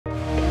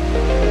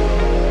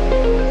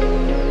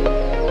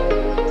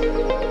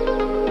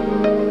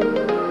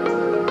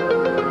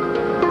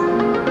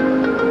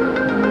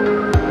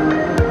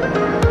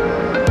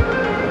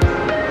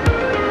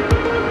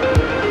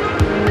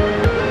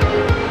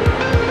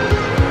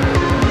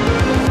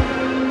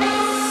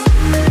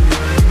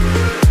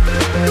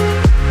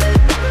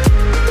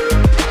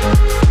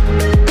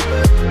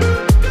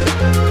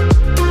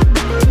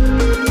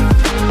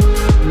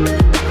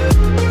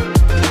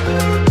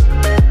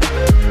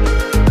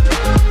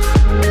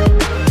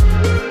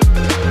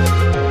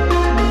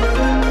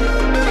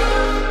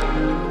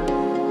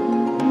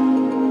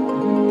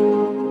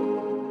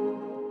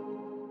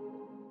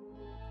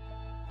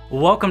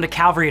welcome to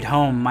Calvary at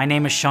Home. My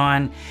name is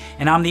Sean,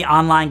 and I'm the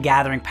online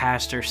gathering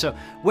pastor. So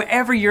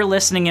wherever you're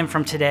listening in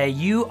from today,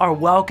 you are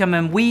welcome,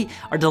 and we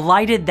are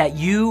delighted that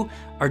you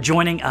are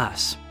joining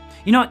us.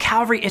 You know, at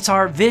Calvary, it's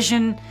our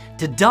vision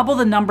to double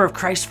the number of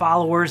Christ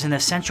followers in the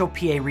central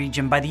PA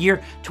region by the year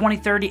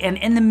 2030, and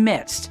in the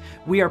midst,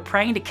 we are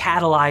praying to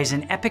catalyze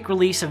an epic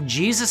release of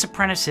Jesus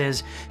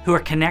apprentices who are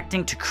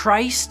connecting to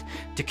Christ,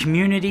 to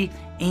community,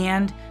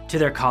 and to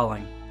their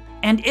calling.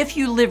 And if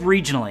you live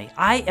regionally,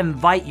 I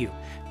invite you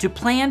to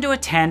plan to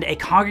attend a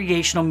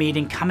congregational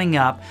meeting coming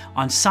up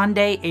on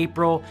Sunday,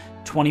 April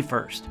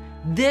 21st.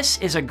 This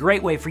is a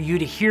great way for you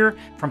to hear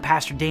from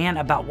Pastor Dan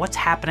about what's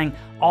happening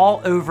all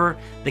over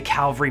the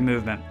Calvary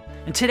movement.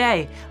 And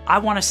today, I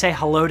want to say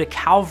hello to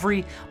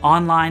Calvary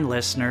online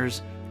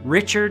listeners,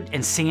 Richard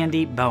and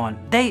Sandy Bowen.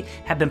 They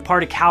have been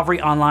part of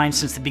Calvary Online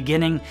since the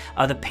beginning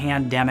of the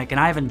pandemic, and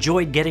I have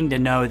enjoyed getting to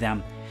know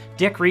them.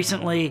 Dick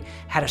recently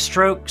had a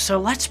stroke, so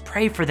let's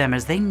pray for them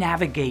as they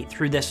navigate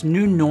through this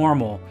new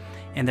normal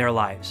in their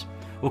lives.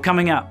 Well,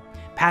 coming up,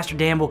 Pastor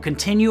Dan will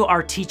continue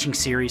our teaching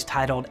series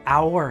titled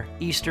Our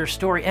Easter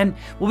Story, and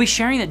we'll be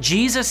sharing that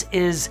Jesus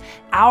is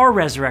our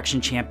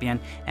resurrection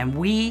champion, and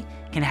we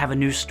can have a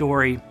new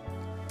story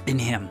in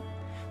Him.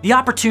 The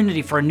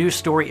opportunity for a new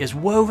story is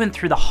woven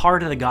through the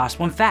heart of the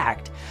gospel. In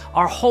fact,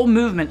 our whole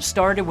movement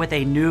started with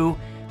a new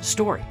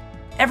story.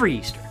 Every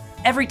Easter,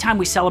 every time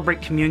we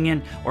celebrate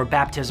communion or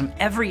baptism,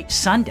 every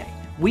Sunday,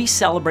 we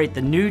celebrate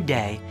the new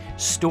day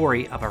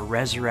story of a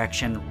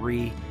resurrection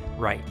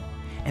rewrite.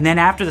 And then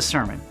after the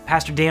sermon,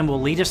 Pastor Dan will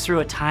lead us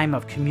through a time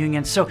of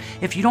communion. So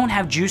if you don't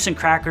have juice and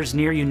crackers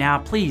near you now,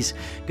 please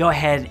go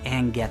ahead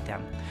and get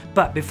them.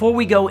 But before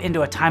we go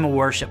into a time of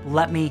worship,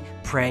 let me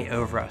pray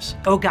over us.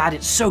 Oh God,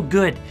 it's so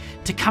good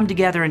to come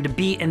together and to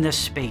be in this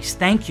space.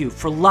 Thank you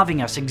for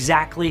loving us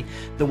exactly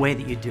the way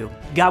that you do.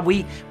 God,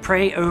 we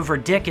pray over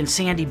Dick and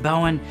Sandy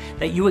Bowen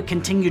that you would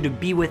continue to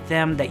be with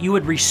them, that you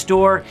would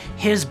restore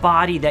his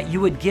body, that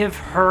you would give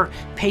her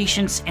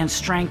patience and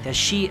strength as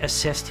she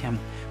assists him.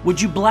 Would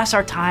you bless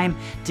our time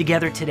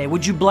together today?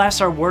 Would you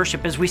bless our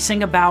worship as we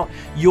sing about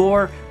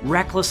your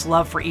reckless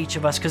love for each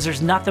of us? Because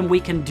there's nothing we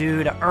can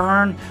do to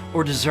earn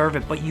or deserve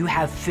it, but you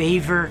have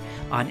favor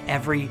on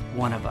every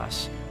one of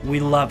us.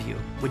 We love you.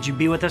 Would you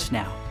be with us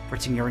now? For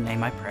it's in your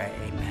name I pray,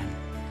 amen.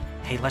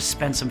 Hey, let's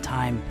spend some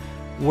time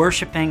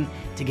worshiping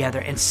together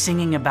and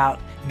singing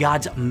about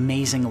God's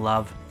amazing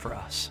love for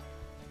us.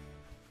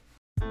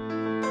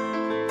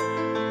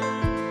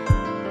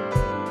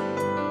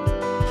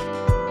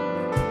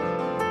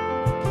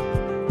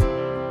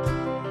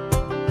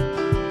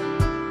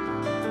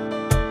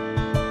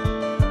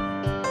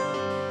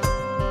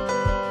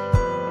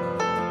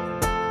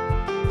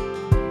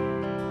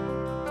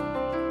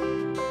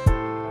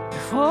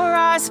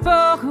 I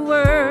spoke a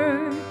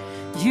word,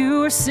 you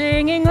were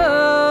singing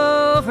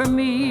over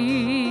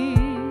me.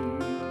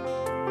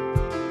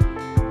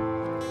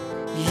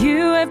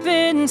 You have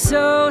been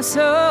so,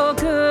 so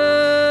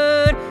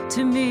good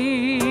to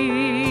me.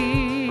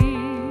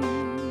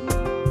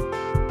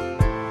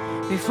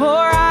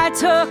 Before I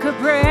took a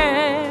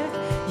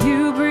breath,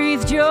 you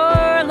breathed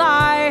your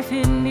life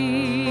in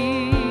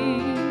me.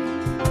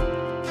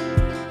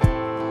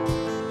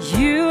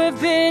 You have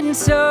been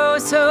so,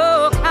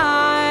 so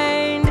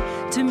kind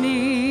to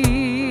me.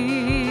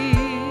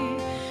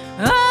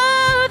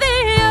 Oh,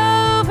 the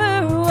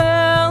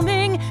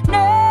overwhelming,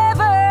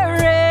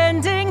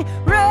 never-ending,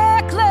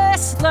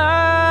 reckless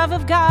love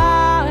of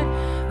God.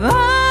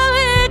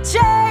 Oh, it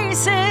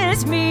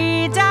chases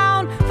me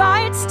down,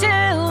 fights till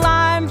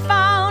I'm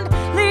found,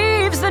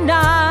 leaves the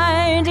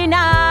 99.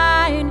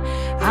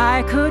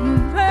 I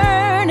couldn't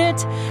earn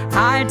it,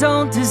 I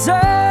don't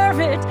deserve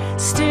it,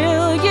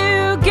 still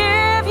you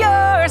give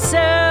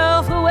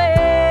yourself away.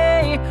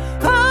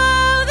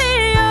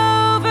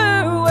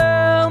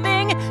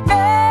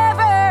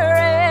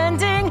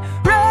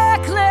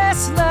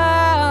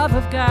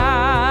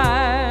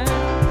 God.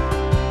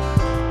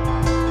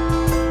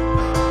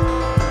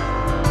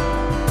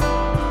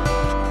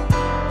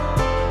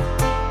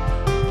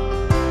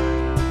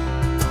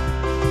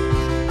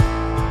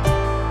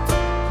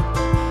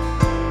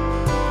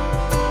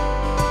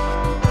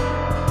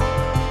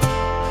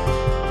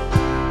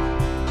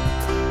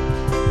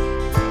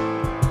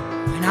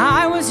 When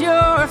I was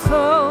your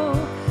foe,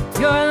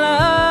 your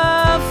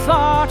love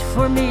fought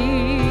for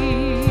me.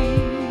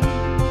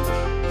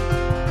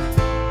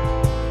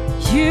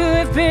 You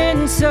have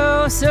been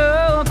so,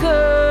 so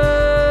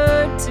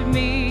good to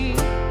me.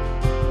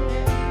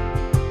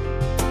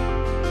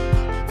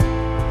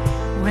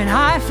 When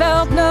I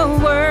felt no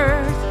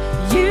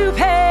worth, you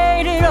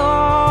paid it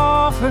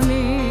all for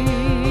me.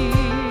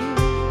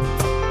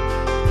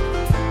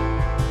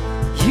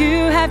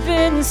 You have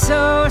been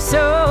so,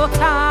 so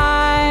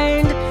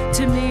kind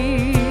to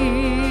me.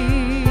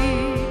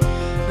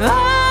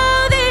 Oh,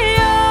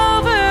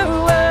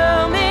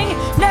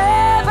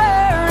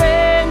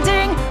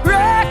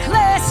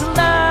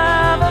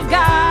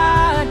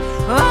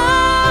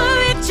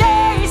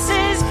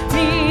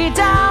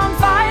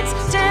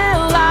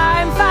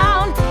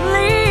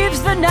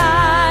 the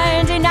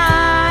 99.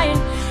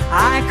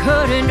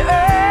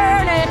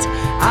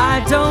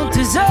 I don't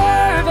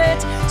deserve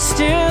it,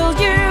 still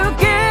you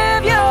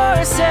give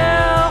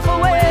yourself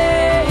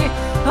away.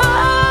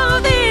 Oh,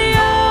 the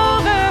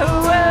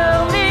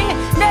overwhelming,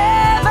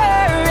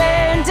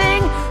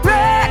 never-ending,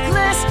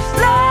 reckless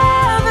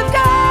love of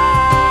God,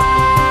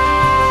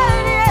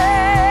 yeah.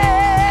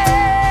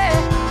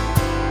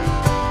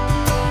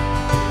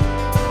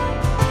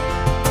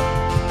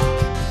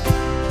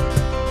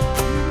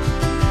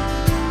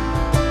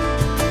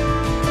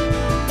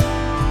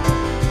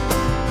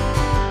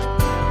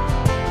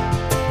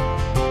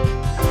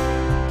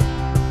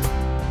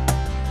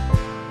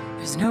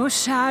 There's no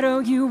shadow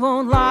you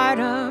won't light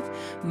up,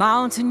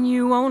 mountain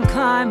you won't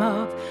climb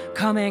up,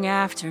 coming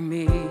after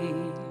me.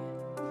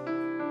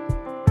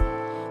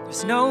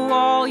 There's no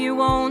wall you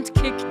won't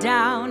kick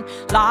down,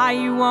 lie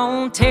you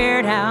won't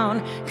tear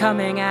down,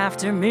 coming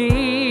after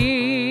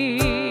me.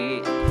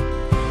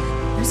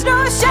 There's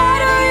no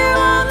shadow you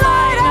won't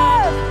light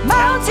up,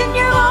 mountain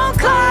you won't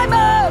climb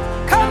up,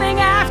 coming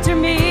after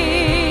me.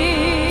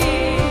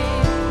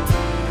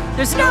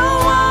 There's no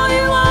wall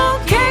you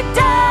won't kick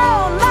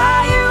down,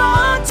 lie you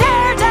won't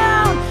tear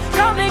down,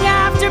 coming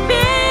after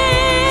me.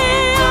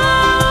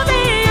 Oh,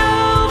 the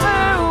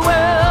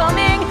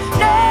overwhelming,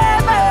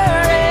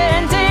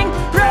 never-ending,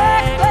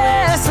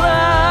 reckless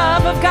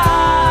love of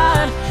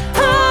God.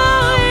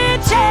 Oh,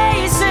 it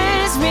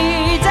chases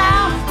me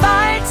down,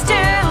 fights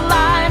till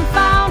I'm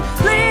found,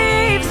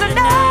 leaves the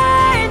 99.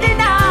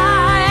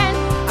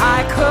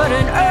 I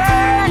couldn't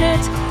earn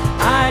it,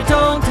 I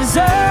don't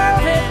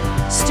deserve it,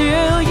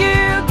 still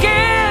you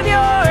give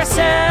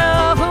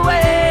yourself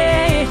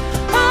away.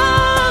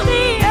 Oh,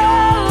 the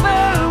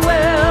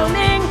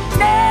overwhelming,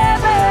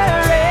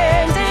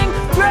 never-ending,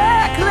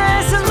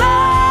 reckless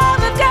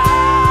love of God.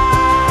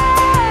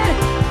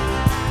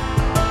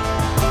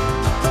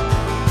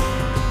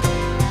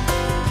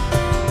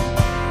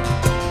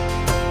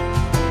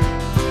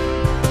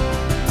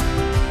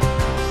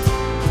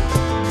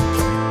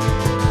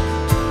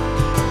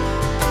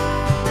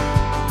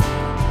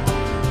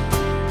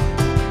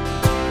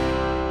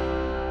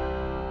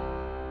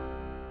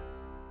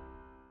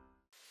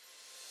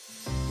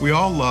 We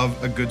all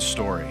love a good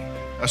story,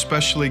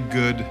 especially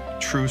good,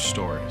 true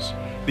stories.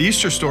 The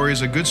Easter story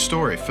is a good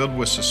story filled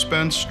with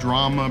suspense,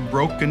 drama,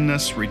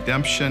 brokenness,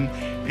 redemption,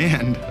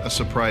 and a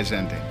surprise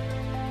ending.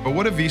 But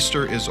what if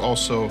Easter is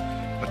also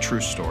a true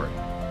story?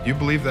 Do you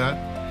believe that?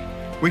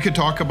 We could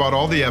talk about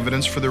all the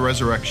evidence for the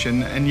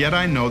resurrection, and yet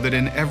I know that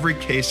in every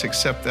case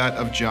except that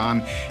of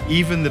John,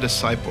 even the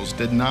disciples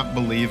did not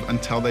believe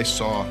until they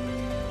saw.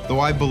 Though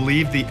I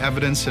believe the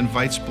evidence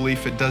invites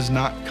belief, it does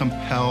not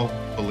compel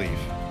belief.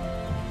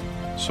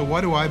 So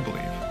why do I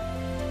believe?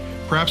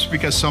 Perhaps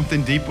because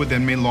something deep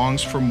within me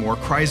longs for more,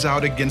 cries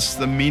out against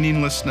the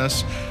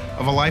meaninglessness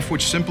of a life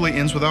which simply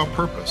ends without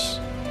purpose.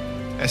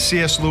 As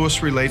C.S.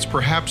 Lewis relates,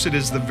 perhaps it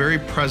is the very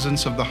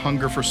presence of the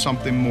hunger for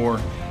something more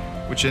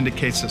which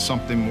indicates that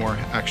something more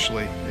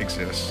actually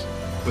exists.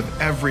 With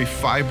every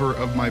fiber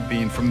of my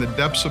being, from the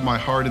depths of my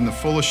heart and the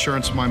full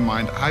assurance of my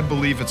mind, I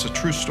believe it's a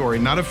true story,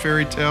 not a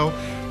fairy tale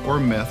or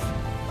myth.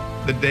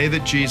 The day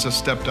that Jesus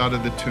stepped out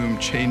of the tomb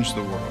changed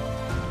the world,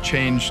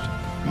 changed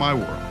my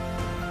world.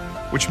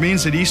 Which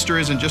means that Easter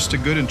isn't just a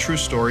good and true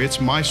story, it's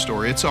my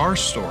story, it's our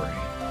story.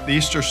 The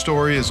Easter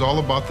story is all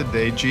about the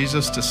day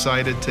Jesus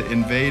decided to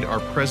invade our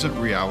present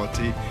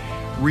reality,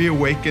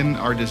 reawaken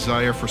our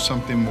desire for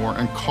something more,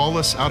 and call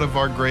us out of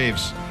our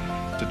graves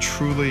to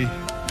truly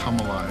come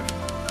alive.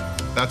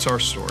 That's our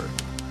story.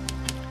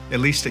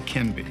 At least it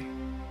can be.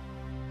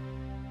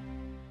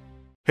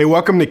 Hey,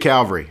 welcome to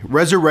Calvary.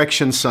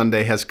 Resurrection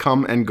Sunday has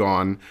come and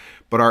gone,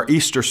 but our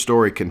Easter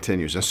story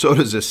continues, and so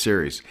does this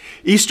series.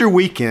 Easter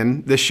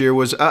weekend this year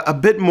was a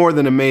bit more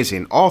than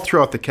amazing all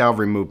throughout the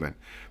Calvary movement.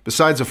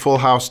 Besides a full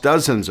house,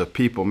 dozens of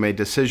people made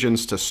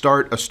decisions to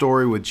start a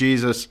story with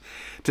Jesus,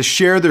 to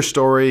share their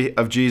story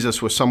of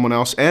Jesus with someone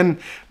else, and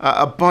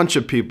a bunch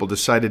of people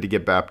decided to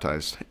get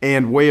baptized.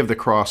 And Way of the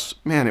Cross,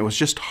 man, it was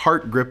just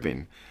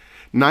heart-gripping.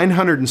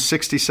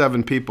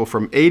 967 people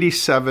from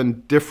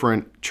 87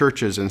 different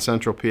churches in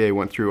Central PA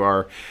went through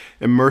our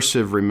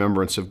immersive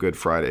remembrance of Good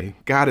Friday.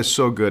 God is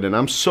so good, and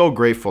I'm so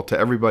grateful to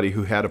everybody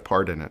who had a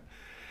part in it.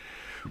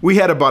 We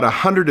had about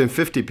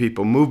 150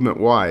 people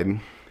movement-wide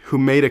who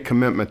made a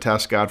commitment to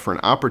ask God for an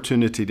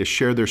opportunity to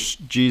share their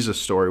Jesus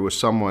story with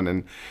someone.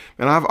 And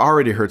I've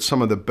already heard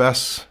some of the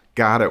best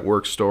God at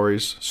work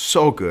stories.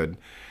 So good.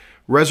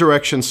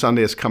 Resurrection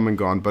Sunday has come and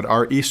gone, but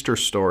our Easter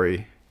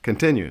story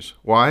continues.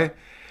 Why?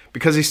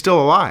 Because he's still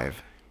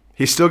alive.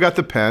 He's still got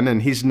the pen,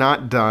 and he's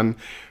not done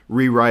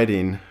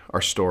rewriting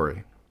our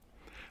story.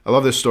 I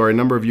love this story. A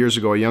number of years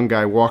ago, a young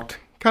guy walked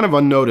kind of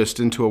unnoticed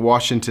into a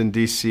Washington,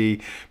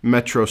 D.C.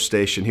 metro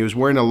station. He was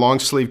wearing a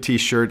long-sleeve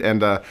t-shirt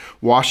and a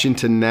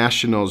Washington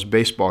Nationals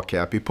baseball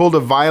cap. He pulled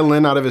a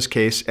violin out of his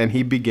case, and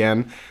he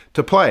began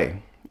to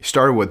play. He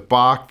started with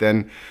Bach,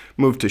 then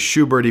moved to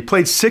Schubert. He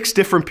played 6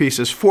 different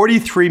pieces,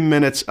 43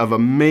 minutes of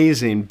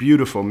amazing,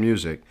 beautiful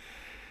music.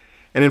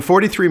 And in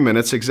 43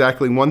 minutes,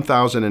 exactly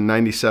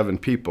 1,097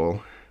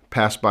 people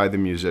passed by the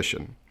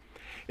musician.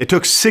 It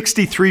took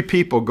 63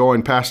 people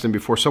going past him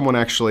before someone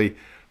actually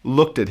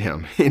looked at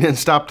him. He didn't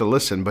stop to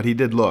listen, but he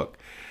did look.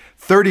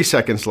 30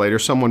 seconds later,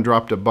 someone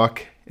dropped a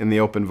buck in the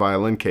open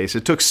violin case.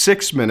 It took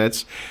 6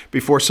 minutes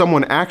before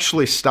someone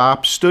actually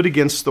stopped, stood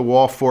against the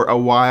wall for a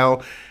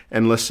while,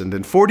 and listened.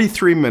 In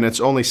 43 minutes,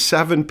 only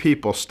 7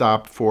 people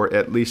stopped for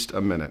at least a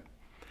minute.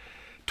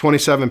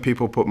 27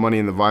 people put money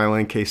in the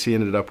violin case. He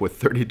ended up with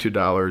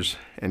 $32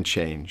 and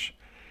change.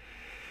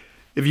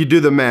 If you do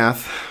the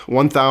math,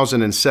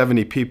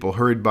 1,070 people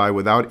hurried by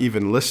without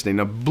even listening,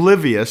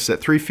 oblivious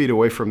that 3 feet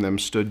away from them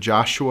stood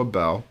Joshua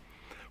Bell,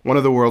 one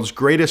of the world's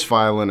greatest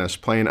violinists,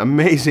 playing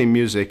amazing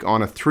music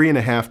on a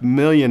 $3.5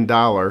 million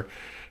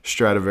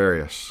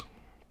Stradivarius.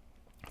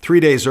 3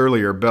 days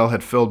earlier, Bell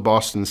had filled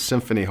Boston's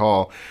Symphony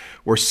Hall,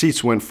 where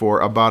seats went for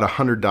about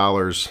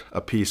 $100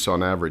 a piece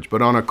on average.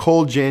 But on a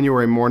cold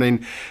January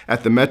morning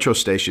at the metro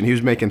station, he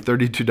was making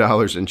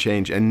 $32 and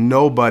change, and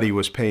nobody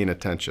was paying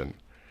attention.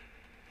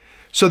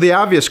 So the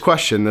obvious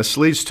question this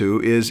leads to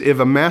is, if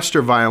a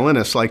master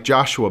violinist like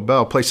Joshua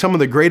Bell plays some of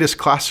the greatest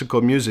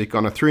classical music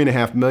on a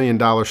 $3.5 million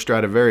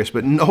Stradivarius,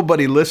 but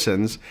nobody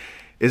listens,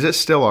 is it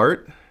still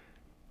art?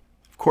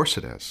 Of course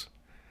it is.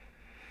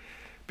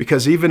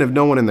 Because even if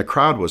no one in the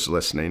crowd was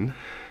listening,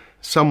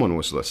 someone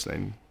was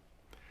listening.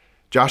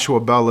 Joshua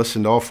Bell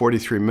listened to all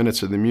 43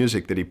 minutes of the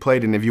music that he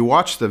played, and if you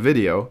watch the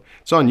video,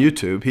 it's on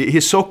YouTube,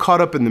 he's so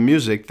caught up in the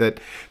music that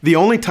the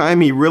only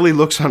time he really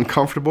looks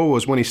uncomfortable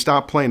was when he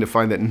stopped playing to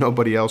find that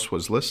nobody else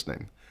was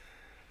listening.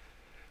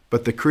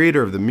 But the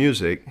creator of the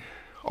music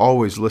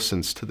always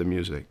listens to the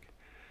music.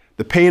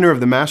 The painter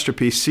of the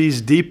masterpiece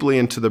sees deeply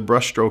into the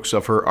brushstrokes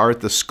of her art.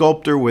 The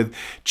sculptor with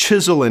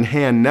chisel in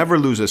hand never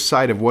loses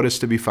sight of what is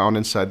to be found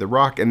inside the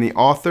rock. And the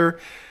author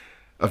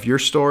of your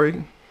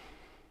story,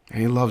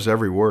 he loves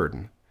every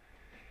word.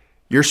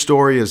 Your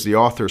story is the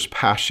author's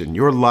passion.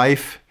 Your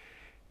life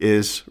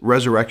is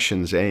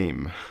resurrection's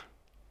aim.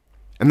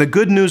 And the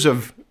good news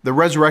of the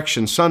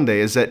Resurrection Sunday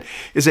is that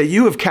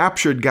you have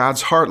captured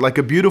God's heart like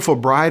a beautiful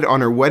bride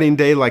on her wedding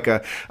day, like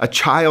a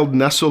child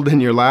nestled in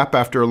your lap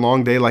after a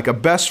long day, like a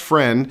best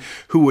friend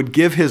who would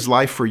give his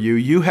life for you.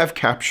 You have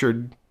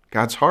captured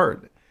God's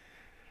heart. I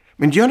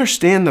mean, do you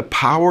understand the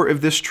power of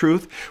this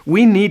truth?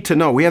 We need to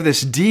know. We have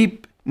this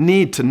deep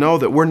need to know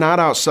that we're not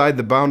outside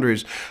the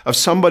boundaries of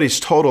somebody's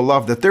total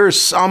love, that there is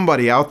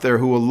somebody out there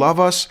who will love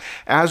us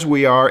as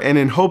we are and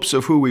in hopes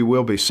of who we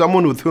will be,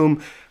 someone with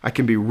whom I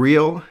can be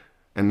real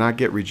and not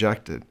get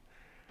rejected.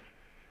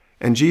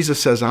 And Jesus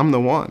says, I'm the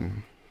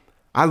one.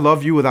 I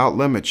love you without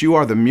limits. You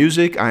are the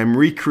music. I am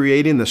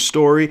recreating the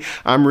story.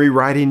 I'm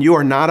rewriting. You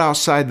are not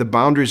outside the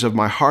boundaries of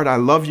my heart. I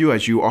love you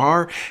as you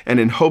are and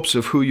in hopes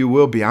of who you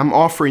will be. I'm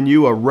offering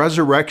you a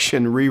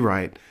resurrection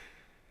rewrite.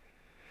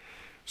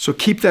 So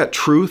keep that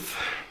truth,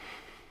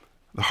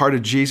 the heart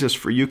of Jesus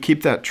for you.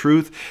 Keep that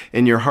truth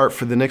in your heart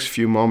for the next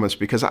few moments,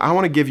 because I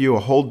want to give you a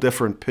whole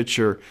different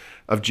picture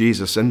of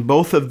Jesus, and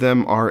both of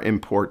them are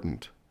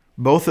important.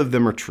 Both of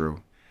them are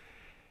true.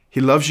 He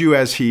loves you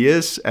as he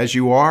is, as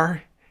you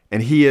are,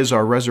 and he is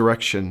our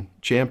resurrection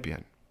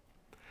champion.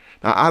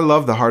 Now, I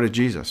love the heart of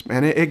Jesus.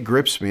 Man, it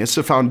grips me. It's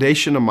the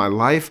foundation of my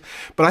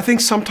life. But I think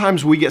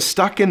sometimes we get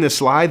stuck in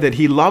this lie that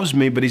he loves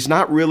me, but he's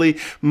not really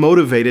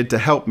motivated to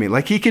help me.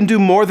 Like he can do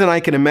more than I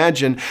can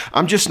imagine.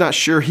 I'm just not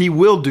sure he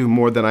will do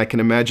more than I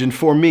can imagine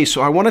for me. So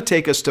I want to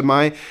take us to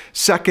my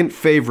second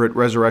favorite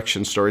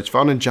resurrection story. It's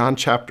found in John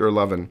chapter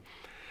 11,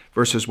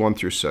 verses 1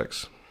 through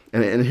 6.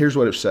 And here's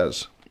what it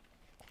says.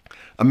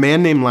 A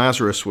man named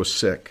Lazarus was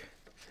sick.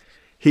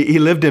 He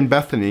lived in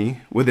Bethany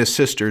with his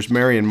sisters,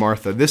 Mary and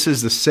Martha. This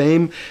is the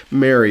same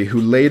Mary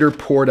who later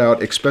poured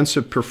out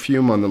expensive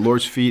perfume on the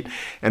Lord's feet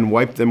and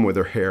wiped them with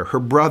her hair. Her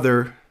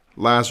brother,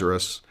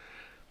 Lazarus,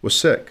 was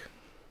sick.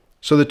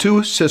 So the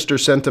two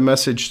sisters sent a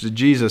message to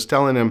Jesus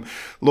telling him,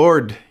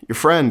 Lord,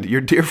 your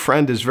dear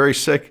friend is very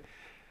sick.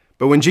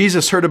 But when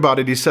Jesus heard about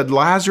it, he said,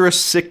 Lazarus'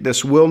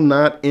 sickness will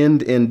not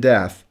end in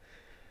death.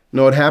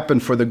 No, it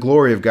happened for the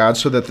glory of God,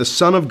 so that the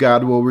Son of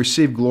God will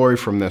receive glory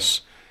from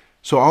this.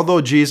 So although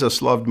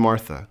Jesus loved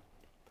Martha,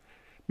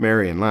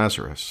 Mary, and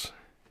Lazarus,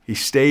 he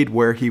stayed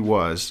where he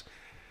was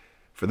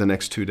for the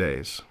next 2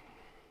 days.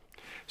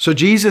 So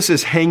Jesus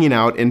is hanging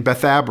out in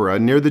Bethabara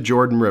near the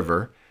Jordan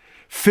River.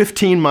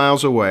 15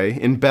 miles away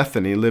in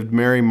Bethany lived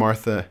Mary,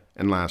 Martha,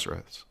 and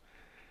Lazarus.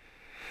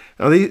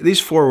 Now these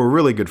four were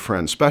really good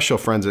friends, special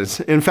friends.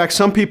 In fact,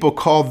 some people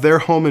called their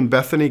home in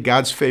Bethany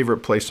God's favorite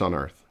place on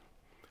earth.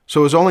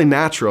 So it was only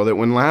natural that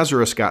when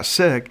Lazarus got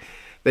sick,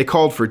 they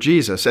called for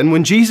Jesus. And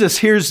when Jesus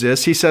hears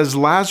this, he says,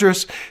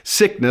 Lazarus'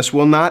 sickness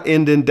will not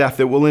end in death.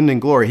 It will end in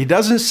glory. He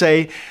doesn't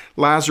say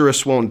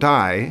Lazarus won't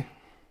die.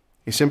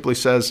 He simply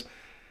says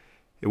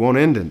it won't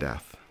end in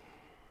death.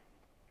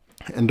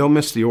 And don't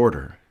miss the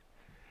order.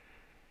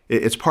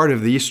 It's part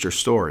of the Easter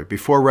story.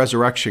 Before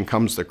resurrection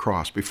comes the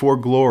cross. Before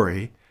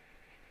glory,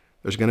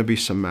 there's going to be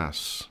some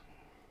mess.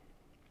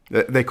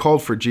 They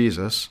called for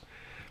Jesus.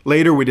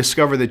 Later, we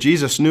discover that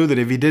Jesus knew that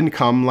if he didn't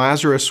come,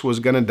 Lazarus was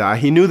going to die.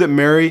 He knew that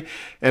Mary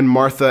and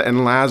Martha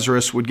and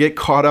Lazarus would get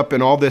caught up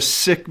in all this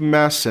sick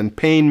mess and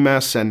pain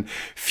mess and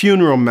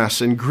funeral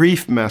mess and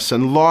grief mess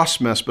and loss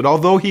mess. But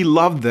although he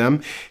loved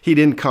them, he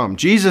didn't come.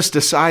 Jesus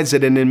decides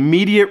that an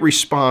immediate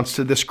response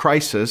to this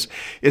crisis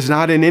is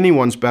not in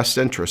anyone's best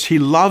interest. He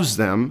loves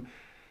them,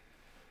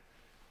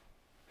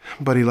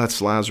 but he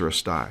lets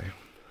Lazarus die.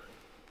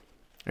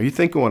 Are you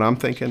thinking what I'm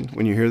thinking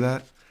when you hear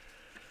that?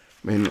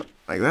 I mean,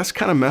 that's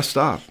kind of messed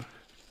up.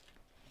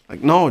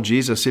 No,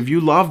 Jesus, if you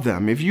love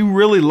them, if you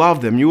really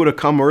love them, you would have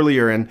come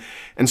earlier and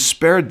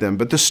spared them.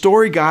 But the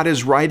story God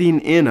is writing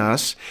in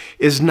us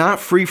is not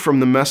free from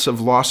the mess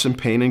of loss and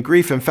pain and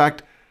grief. In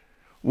fact,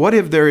 what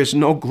if there is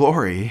no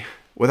glory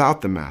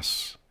without the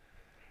mess?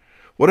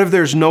 What if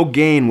there's no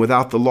gain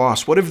without the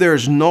loss? What if there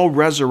is no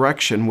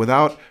resurrection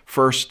without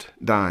first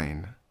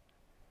dying?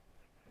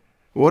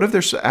 What if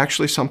there's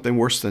actually something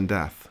worse than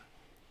death?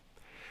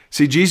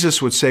 See,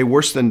 Jesus would say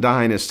worse than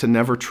dying is to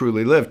never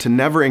truly live, to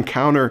never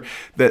encounter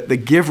the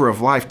giver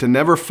of life, to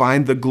never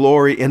find the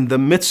glory in the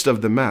midst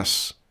of the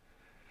mess.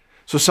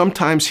 So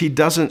sometimes he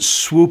doesn't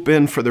swoop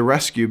in for the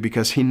rescue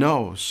because he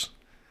knows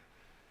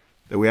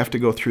that we have to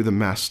go through the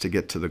mess to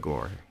get to the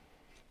glory.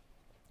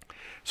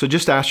 So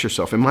just ask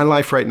yourself, in my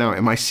life right now,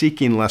 am I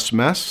seeking less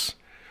mess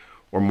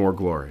or more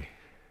glory?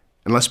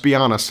 And let's be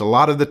honest, a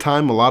lot of the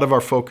time, a lot of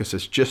our focus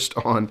is just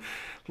on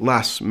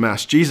less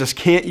mess. Jesus,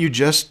 can't you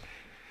just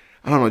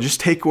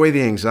take away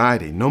the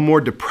anxiety. No more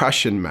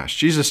depression mess.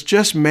 Jesus,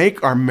 just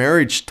make our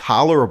marriage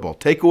tolerable.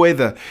 Take away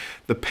the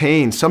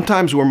pain.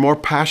 Sometimes we're more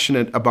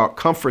passionate about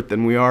comfort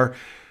than we are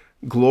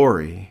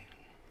glory.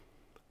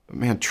 But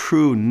man,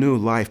 true new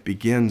life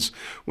begins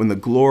when the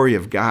glory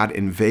of God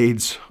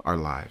invades our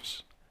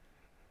lives.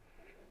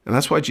 And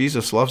that's why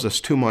Jesus loves us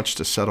too much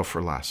to settle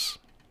for less.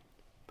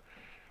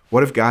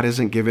 What if God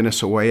isn't giving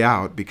us a way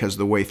out because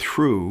the way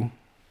through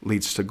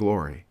leads to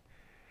glory?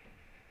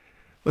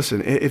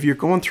 Listen, if you're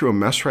going through a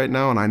mess right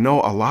now, and I know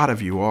a lot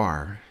of you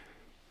are,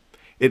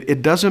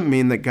 it doesn't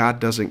mean that God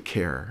doesn't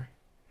care.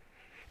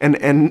 And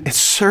it's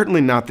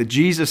certainly not that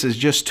Jesus is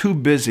just too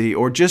busy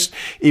or just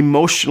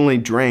emotionally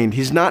drained.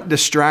 He's not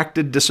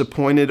distracted,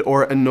 disappointed,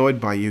 or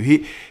annoyed by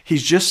you.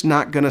 He's just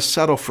not going to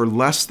settle for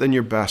less than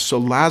your best. So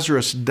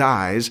Lazarus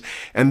dies,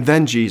 and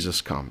then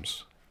Jesus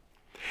comes.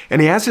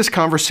 And he has this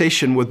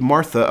conversation with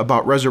Martha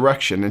about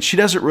resurrection, and she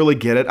doesn't really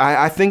get it.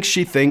 I think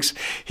she thinks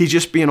he's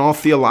just being all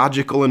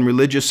theological and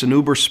religious and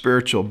uber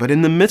spiritual. But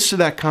in the midst of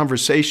that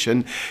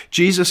conversation,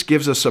 Jesus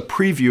gives us a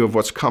preview of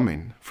what's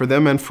coming for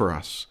them and for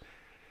us.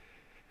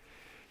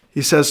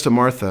 He says to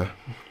Martha,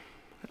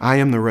 I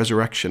am the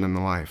resurrection and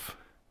the life.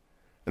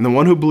 And the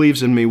one who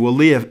believes in me will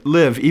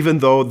live even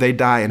though they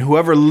die. And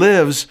whoever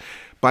lives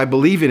by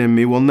believing in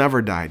me will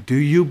never die. Do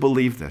you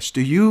believe this?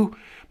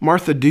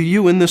 Martha, do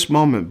you in this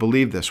moment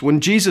believe this?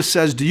 When Jesus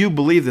says, do you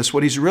believe this?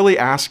 What he's really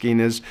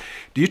asking is,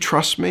 do you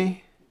trust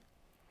me?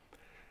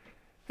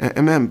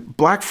 And man,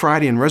 Black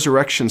Friday and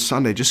Resurrection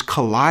Sunday just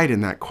collide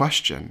in that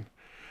question.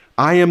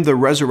 I am the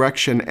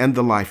resurrection and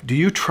the life. Do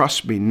you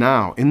trust me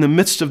now? In the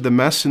midst of the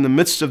mess, in the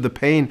midst of the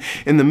pain,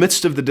 in the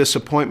midst of the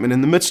disappointment,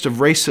 in the midst of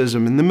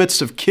racism, in the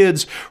midst of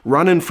kids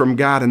running from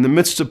God, in the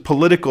midst of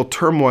political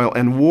turmoil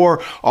and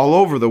war all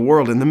over the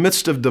world, in the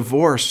midst of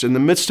divorce, in the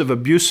midst of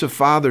abusive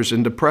fathers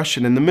and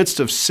depression, in the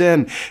midst of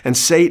sin and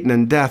Satan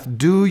and death,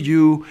 do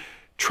you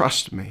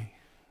trust me?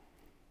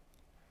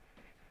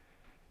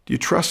 Do you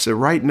trust that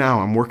right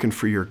now I'm working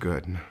for your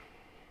good?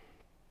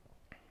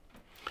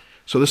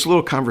 So this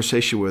little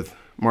conversation with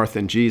Martha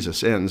and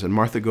Jesus ends, and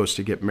Martha goes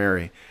to get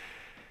Mary.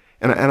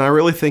 And I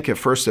really think at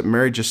first that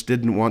Mary just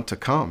didn't want to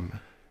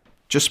come,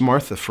 just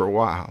Martha for a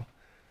while.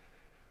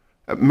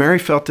 Mary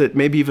felt it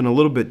maybe even a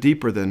little bit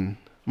deeper than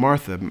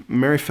Martha.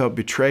 Mary felt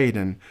betrayed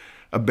and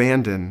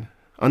abandoned,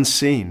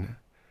 unseen.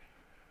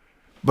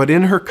 But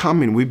in her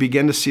coming, we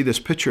begin to see this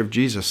picture of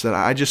Jesus that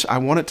I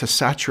want it to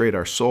saturate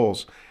our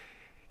souls.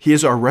 He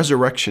is our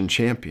resurrection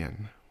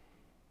champion.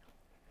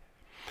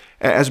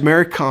 As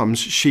Mary comes,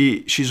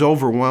 she's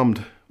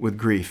overwhelmed with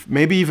grief,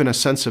 maybe even a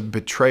sense of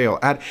betrayal,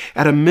 at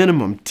a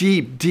minimum,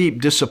 deep, deep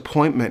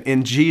disappointment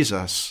in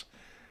Jesus.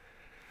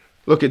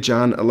 Look at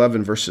John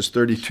 11, verses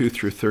 32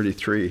 through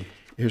 33.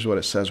 Here's what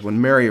it says.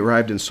 When Mary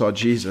arrived and saw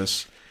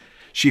Jesus,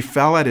 she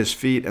fell at his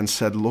feet and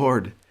said,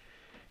 Lord,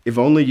 if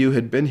only you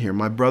had been here,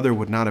 my brother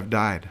would not have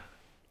died.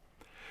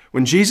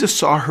 When Jesus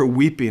saw her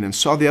weeping and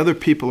saw the other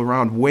people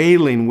around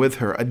wailing with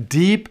her, a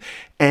deep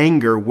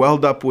anger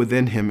welled up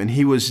within him, and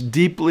he was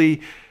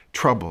deeply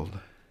troubled.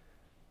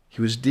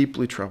 He was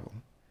deeply troubled.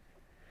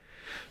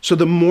 So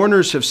the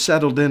mourners have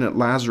settled in at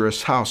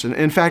Lazarus' house. And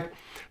in fact,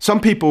 some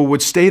people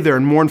would stay there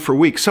and mourn for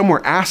weeks. Some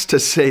were asked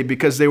to stay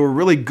because they were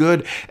really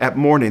good at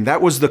mourning.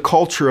 That was the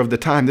culture of the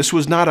time. This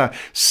was not a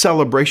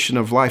celebration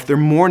of life. They're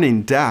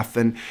mourning death.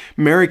 And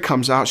Mary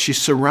comes out.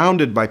 She's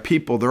surrounded by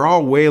people. They're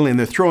all wailing.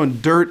 They're throwing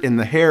dirt in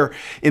the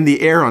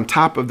air on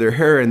top of their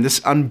hair. And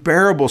this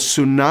unbearable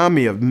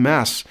tsunami of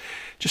mess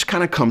just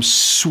kind of comes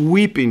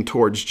sweeping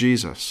towards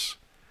Jesus.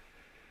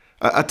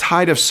 A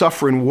tide of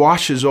suffering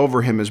washes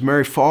over him as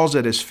Mary falls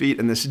at his feet,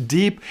 and this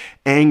deep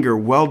anger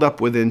welled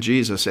up within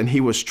Jesus, and he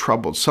was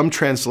troubled. Some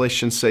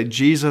translations say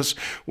Jesus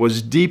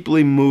was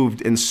deeply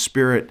moved in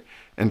spirit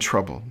and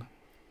troubled.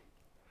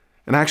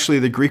 And actually,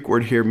 the Greek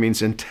word here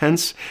means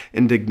intense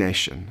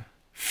indignation,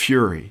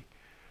 fury,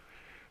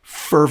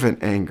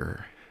 fervent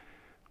anger.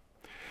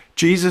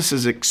 Jesus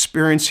is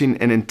experiencing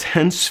an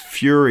intense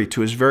fury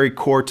to his very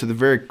core, to the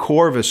very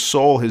core of his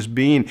soul, his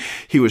being.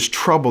 He was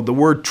troubled. The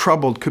word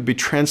troubled could be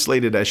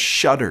translated as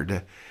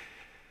shuddered.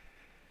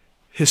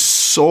 His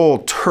soul,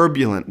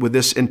 turbulent with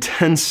this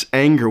intense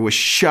anger, with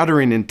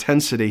shuddering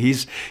intensity.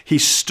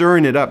 He's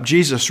stirring it up.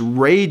 Jesus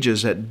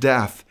rages at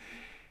death.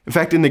 In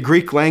fact, in the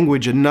Greek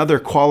language, another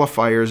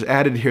qualifier is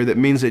added here that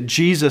means that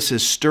Jesus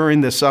is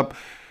stirring this up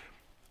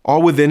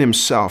all within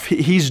himself.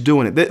 He's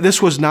doing it.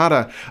 This was not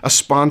a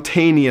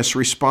spontaneous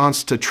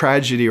response to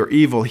tragedy or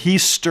evil.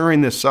 He's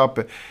stirring this up.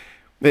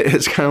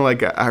 It's kind of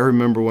like, I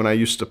remember when I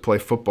used to play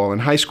football. In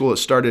high school, it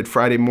started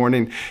Friday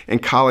morning. In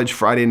college,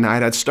 Friday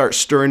night, I'd start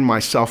stirring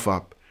myself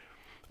up.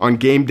 On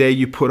game day,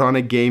 you put on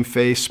a game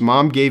face.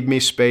 Mom gave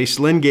me space.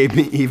 Lynn gave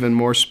me even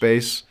more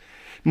space.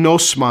 No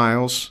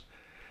smiles.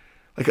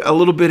 Like a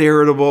little bit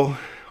irritable,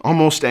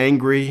 almost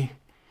angry.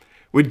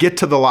 We'd get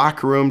to the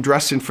locker room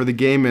dressing for the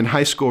game. In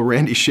high school,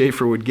 Randy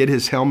Schaefer would get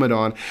his helmet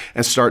on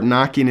and start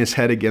knocking his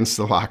head against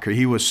the locker.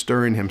 He was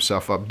stirring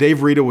himself up.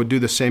 Dave Rita would do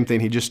the same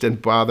thing. He just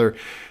didn't bother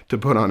to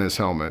put on his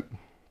helmet.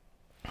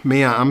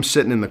 Me, I'm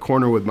sitting in the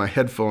corner with my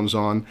headphones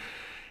on,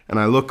 and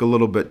I look a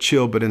little bit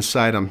chill, but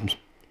inside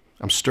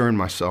I'm stirring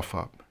myself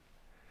up.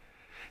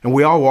 And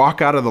we all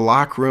walk out of the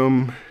locker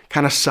room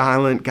kind of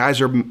silent.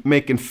 Guys are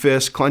making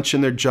fists,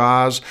 clenching their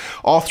jaws.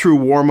 All through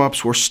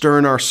warm-ups, we're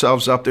stirring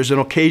ourselves up. There's an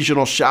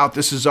occasional shout,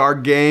 "This is our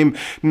game.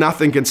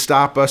 Nothing can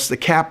stop us." The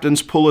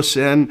captains pull us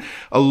in.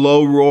 A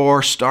low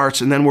roar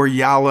starts, and then we're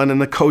yelling,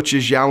 and the coach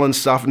is yelling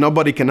stuff.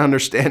 Nobody can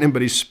understand him,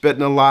 but he's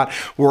spitting a lot.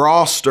 We're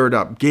all stirred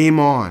up. Game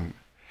on.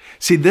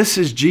 See, this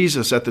is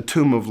Jesus at the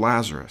tomb of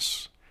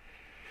Lazarus.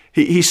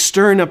 He's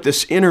stirring up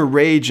this inner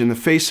rage in the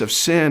face of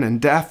sin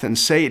and death and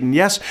Satan.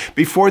 Yes,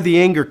 before the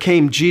anger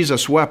came,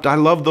 Jesus wept. I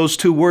love those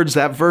two words,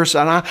 that verse,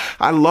 and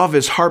I love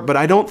his heart, but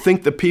I don't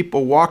think the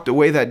people walked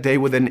away that day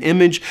with an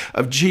image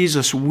of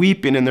Jesus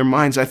weeping in their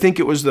minds. I think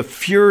it was the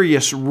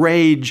furious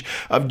rage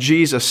of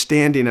Jesus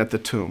standing at the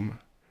tomb.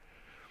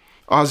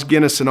 Os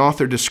Guinness, an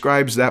author,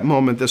 describes that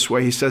moment this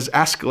way. He says,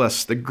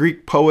 Aeschylus, the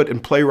Greek poet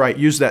and playwright,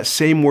 used that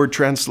same word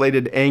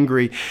translated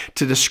angry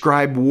to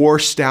describe war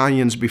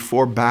stallions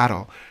before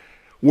battle.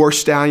 War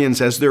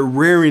stallions as they're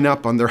rearing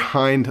up on their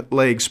hind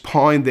legs,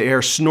 pawing the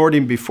air,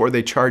 snorting before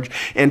they charge,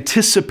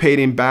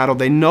 anticipating battle.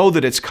 They know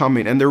that it's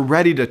coming and they're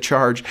ready to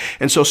charge.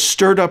 And so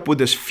stirred up with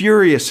this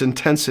furious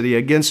intensity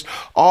against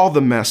all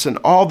the mess and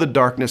all the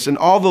darkness and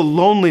all the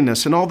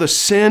loneliness and all the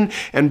sin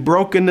and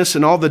brokenness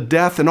and all the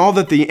death and all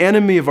that the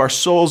enemy of our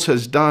souls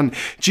has done,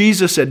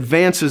 Jesus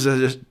advances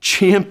as a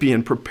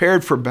champion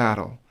prepared for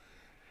battle.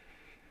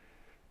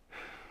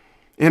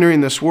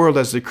 Entering this world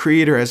as the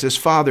creator, as his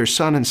father's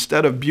son,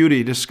 instead of beauty,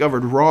 he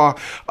discovered raw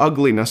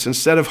ugliness.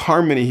 Instead of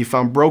harmony, he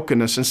found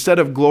brokenness. Instead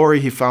of glory,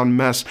 he found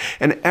mess.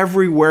 And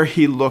everywhere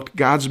he looked,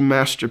 God's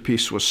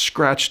masterpiece was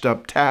scratched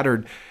up,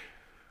 tattered,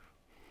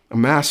 a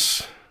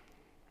mess.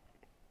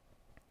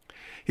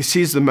 He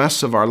sees the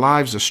mess of our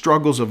lives, the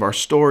struggles of our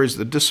stories,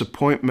 the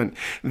disappointment,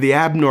 the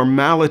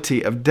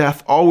abnormality of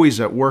death always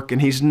at work,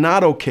 and he's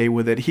not okay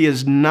with it. He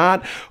is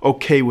not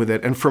okay with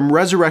it. And from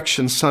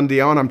Resurrection Sunday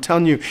on, I'm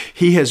telling you,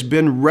 he has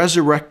been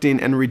resurrecting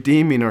and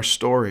redeeming our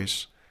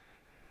stories,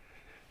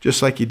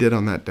 just like he did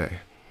on that day.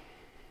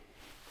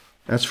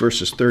 That's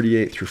verses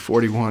 38 through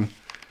 41. It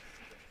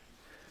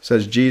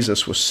says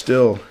Jesus was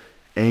still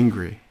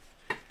angry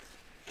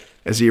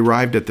as he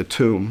arrived at the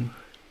tomb.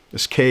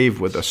 This cave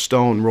with a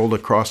stone rolled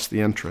across the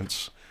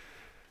entrance.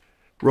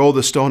 Roll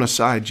the stone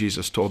aside,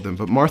 Jesus told them.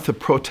 But Martha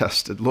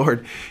protested,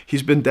 Lord,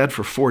 he's been dead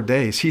for 4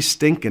 days. He's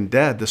stinking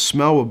dead. The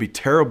smell will be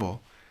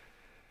terrible.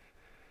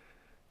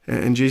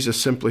 And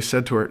Jesus simply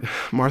said to her,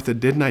 Martha,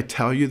 didn't I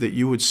tell you that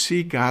you would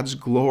see God's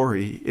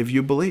glory if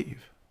you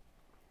believe?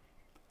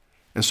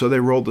 And so they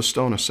rolled the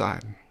stone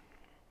aside.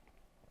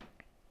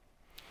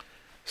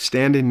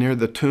 Standing near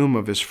the tomb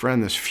of his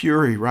friend, this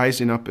fury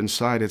rising up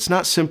inside. It's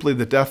not simply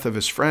the death of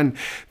his friend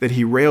that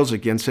he rails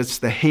against. It's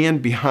the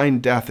hand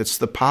behind death. It's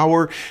the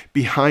power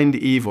behind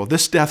evil.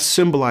 This death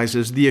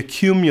symbolizes the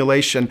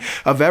accumulation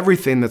of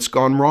everything that's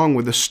gone wrong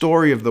with the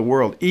story of the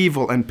world.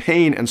 Evil and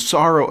pain and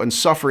sorrow and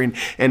suffering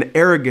and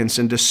arrogance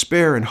and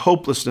despair and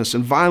hopelessness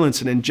and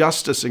violence and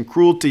injustice and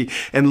cruelty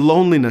and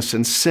loneliness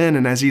and sin.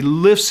 And as he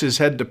lifts his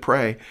head to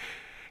pray,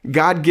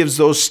 God gives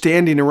those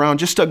standing around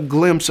just a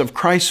glimpse of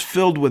Christ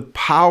filled with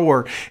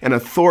power and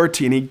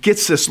authority. And he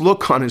gets this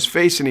look on his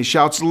face and he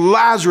shouts,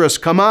 Lazarus,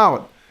 come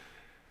out.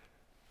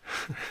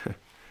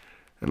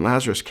 And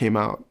Lazarus came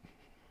out.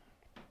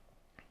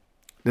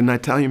 Didn't I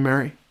tell you,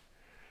 Mary?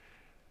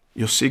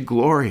 You'll see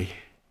glory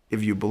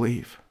if you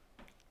believe.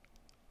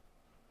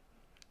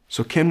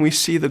 So can we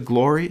see the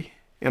glory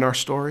in our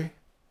story?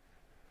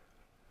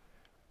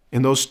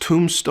 in those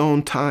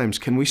tombstone times,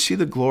 can we see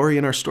the glory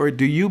in our story?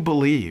 Do you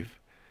believe?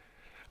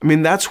 I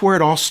mean, that's where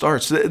it all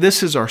starts.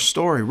 This is our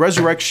story.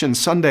 Resurrection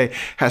Sunday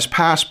has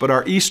passed, but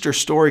our Easter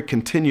story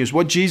continues.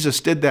 What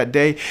Jesus did that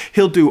day,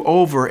 he'll do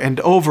over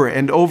and over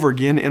and over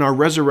again in our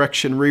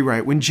resurrection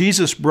rewrite. When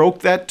Jesus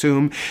broke that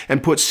tomb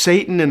and put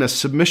Satan in a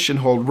submission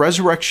hold,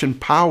 resurrection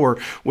power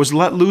was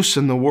let loose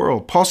in the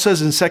world. Paul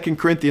says in 2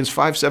 Corinthians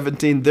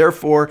 5:17,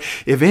 therefore,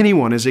 if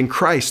anyone is in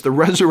Christ, the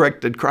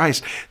resurrected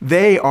Christ,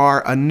 they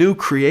are a new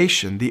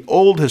creation. The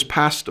old has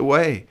passed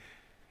away.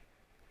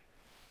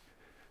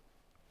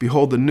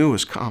 Behold, the new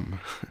has come.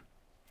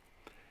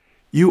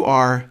 You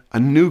are a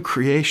new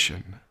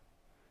creation.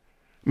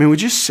 I mean,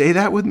 would you say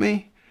that with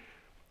me?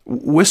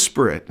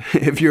 Whisper it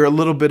if you're a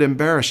little bit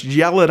embarrassed.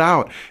 Yell it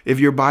out if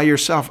you're by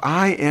yourself.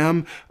 I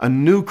am a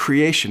new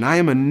creation. I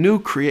am a new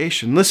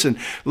creation. Listen,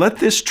 let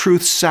this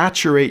truth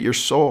saturate your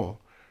soul.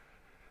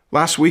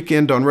 Last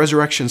weekend on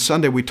Resurrection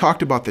Sunday, we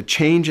talked about the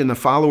change in the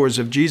followers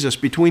of Jesus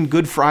between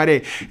Good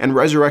Friday and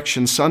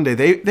Resurrection Sunday.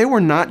 They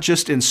were not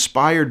just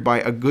inspired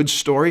by a good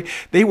story.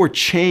 They were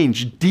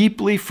changed,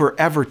 deeply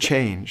forever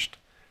changed.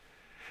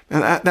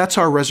 And that's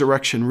our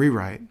resurrection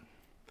rewrite.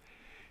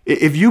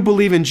 If you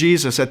believe in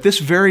Jesus, at this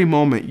very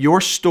moment,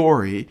 your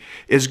story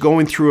is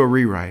going through a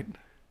rewrite.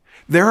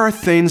 There are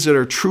things that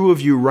are true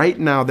of you right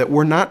now that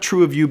were not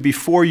true of you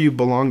before you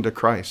belonged to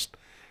Christ.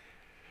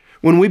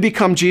 When we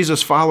become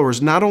Jesus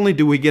followers, not only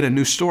do we get a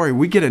new story,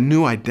 we get a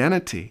new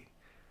identity.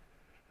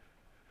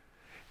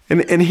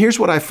 And here's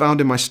what I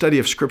found in my study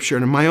of Scripture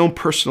and in my own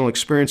personal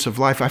experience of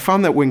life. I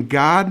found that when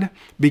God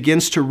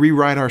begins to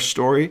rewrite our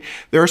story,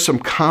 there are some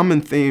common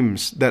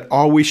themes that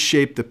always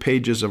shape the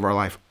pages of our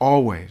life,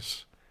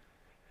 always.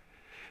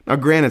 Now,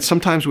 granted,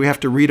 sometimes we have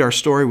to read our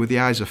story with the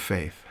eyes of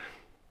faith.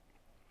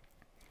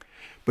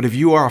 But if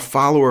you are a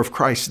follower of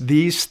Christ,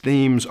 these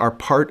themes are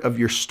part of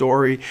your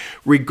story,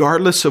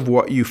 regardless of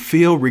what you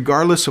feel,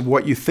 regardless of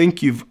what you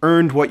think you've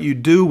earned, what you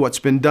do, what's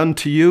been done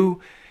to you.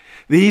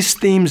 These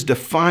themes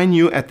define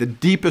you at the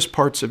deepest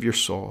parts of your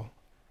soul.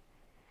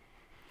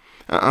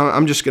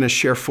 I'm just going to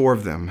share 4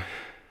 of them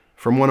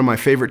from one of my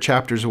favorite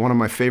chapters of one of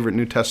my favorite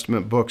New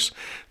Testament books.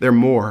 There are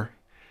more.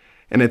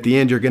 And at the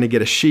end, you're going to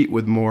get a sheet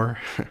with more.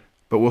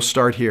 But we'll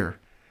start here.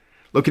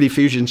 Look at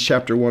Ephesians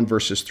chapter 1,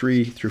 verses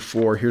 3 through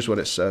 4. Here's what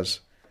it says.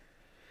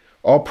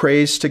 All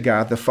praise to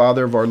God, the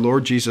Father of our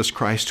Lord Jesus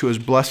Christ, who has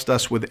blessed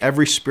us with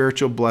every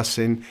spiritual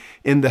blessing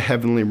in the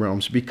heavenly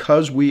realms.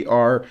 Because we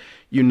are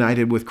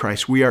united with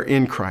Christ, we are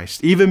in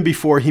Christ. Even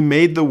before he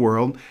made the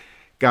world,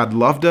 God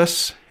loved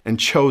us and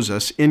chose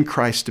us in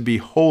Christ to be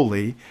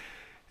holy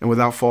and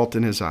without fault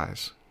in his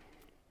eyes.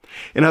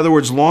 In other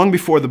words, long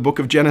before the book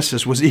of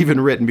Genesis was even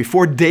written,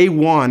 before day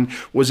 1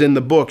 was in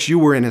the books, you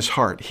were in his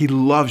heart. He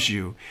loves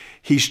you.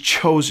 He's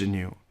chosen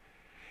you.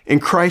 In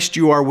Christ,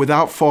 you are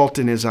without fault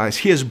in his eyes.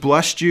 He has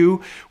blessed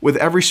you with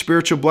every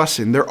spiritual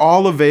blessing. They're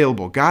all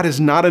available. God is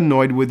not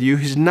annoyed with you.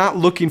 He's not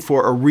looking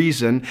for a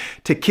reason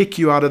to kick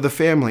you out of the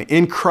family.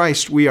 In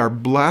Christ, we are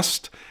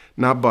blessed,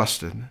 not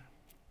busted.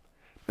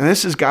 And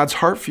this is God's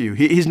heart for you.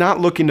 He's not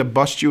looking to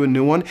bust you a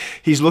new one.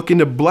 He's looking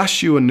to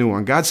bless you a new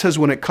one. God says,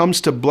 when it comes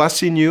to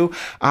blessing you,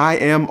 I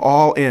am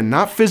all in.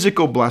 Not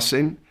physical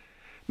blessing,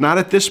 not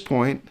at this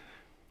point,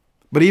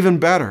 but even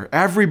better,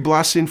 every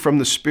blessing from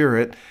the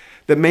Spirit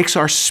that makes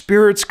our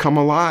spirits come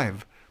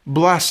alive.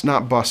 Blessed,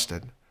 not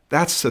busted.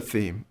 That's the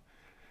theme.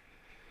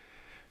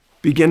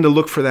 Begin to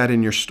look for that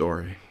in your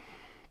story.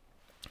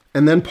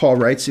 And then Paul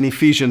writes in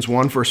Ephesians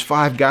 1, verse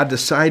 5, God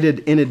decided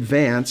in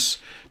advance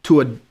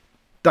to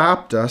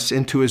adopt us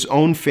into his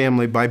own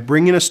family by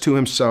bringing us to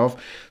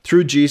himself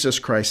through Jesus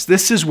Christ.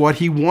 This is what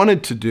he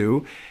wanted to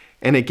do,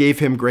 and it gave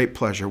him great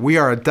pleasure. We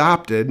are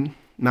adopted,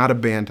 not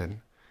abandoned.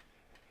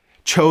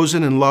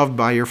 Chosen and loved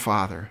by your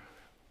Father.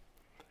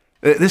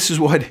 This is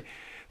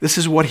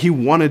what he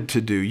wanted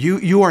to do.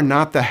 You are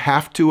not the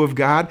have to of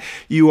God.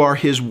 You are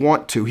his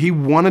want to. He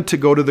wanted to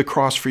go to the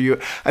cross for you.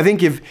 I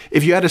think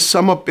if you had to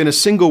sum up in a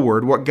single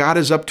word what God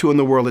is up to in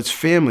the world, it's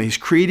family. He's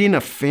creating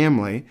a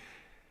family.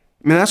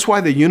 I mean, that's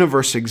why the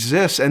universe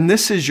exists, and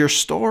this is your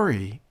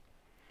story.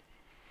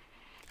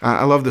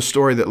 I love the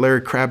story that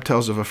Larry Crabb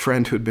tells of a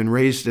friend who had been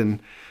raised in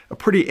a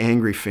pretty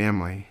angry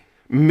family.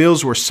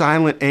 Meals were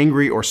silent,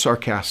 angry, or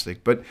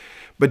sarcastic, but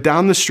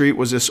down the street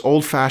was this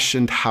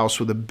old-fashioned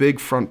house with a big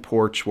front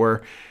porch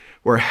where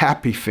a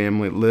happy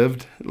family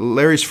lived.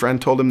 Larry's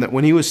friend told him that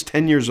when he was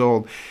 10 years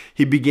old,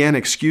 he began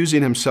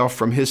excusing himself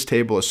from his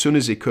table as soon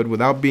as he could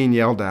without being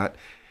yelled at,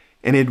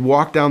 and he'd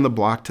walk down the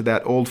block to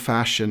that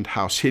old-fashioned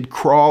house. He'd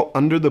crawl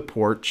under the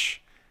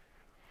porch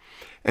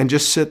and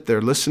just sit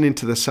there listening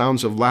to the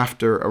sounds of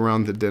laughter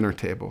around the dinner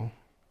table,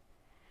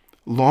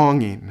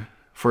 longing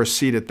for a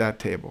seat at that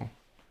table.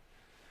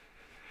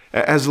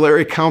 As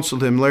Larry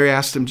counseled him, Larry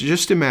asked him to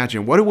just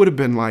imagine what it would have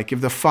been like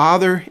if the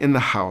father in the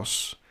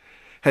house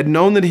had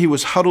known that he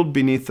was huddled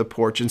beneath the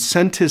porch and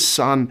sent his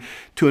son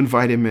to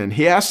invite him in.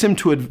 He asked him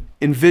to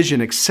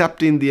envision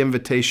accepting the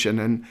invitation,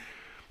 and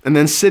and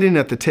then sitting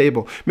at the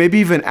table, maybe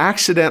even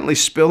accidentally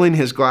spilling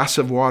his glass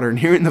of water and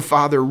hearing the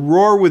Father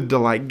roar with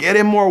delight, "Get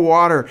him more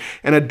water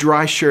and a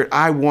dry shirt.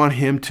 I want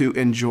him to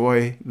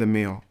enjoy the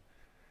meal."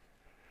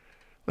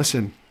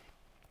 Listen,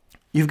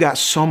 you've got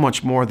so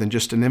much more than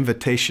just an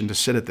invitation to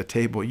sit at the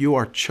table. You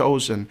are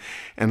chosen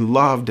and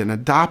loved and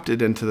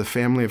adopted into the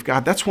family of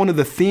God. That's one of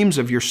the themes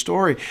of your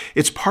story.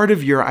 It's part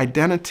of your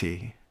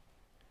identity.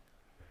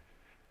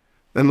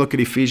 Then look at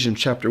Ephesians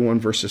chapter 1,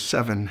 verses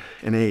 7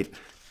 and 8. It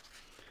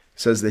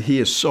says that he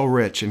is so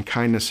rich in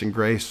kindness and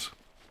grace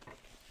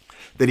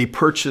that he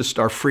purchased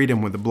our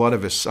freedom with the blood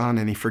of his Son,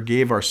 and he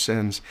forgave our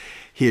sins.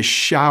 He has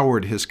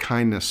showered his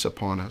kindness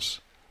upon us.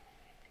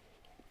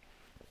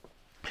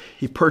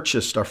 He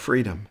purchased our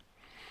freedom.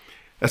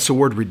 That's the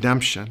word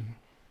redemption.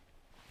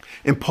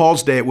 In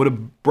Paul's day, it would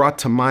have brought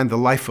to mind the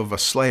life of a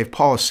slave.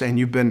 Paul is saying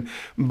you've been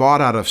bought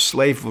out of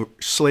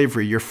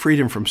slavery. Your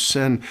freedom from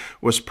sin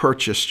was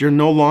purchased. You're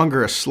no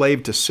longer a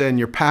slave to sin.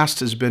 Your past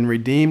has been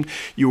redeemed.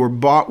 You were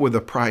bought with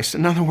a price.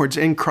 In other words,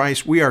 in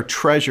Christ, we are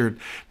treasured,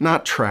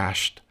 not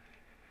trashed.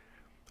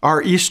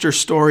 Our Easter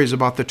story is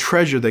about the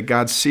treasure that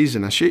God sees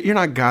in us. You're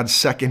not God's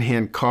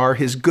secondhand car,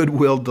 his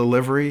goodwill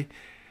delivery.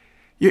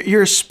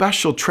 You're a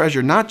special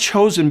treasure, not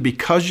chosen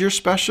because you're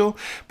special,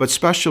 but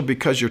special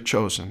because you're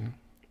chosen.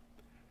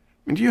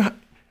 I mean, do you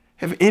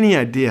have any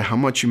idea how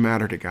much you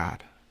matter to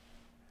God?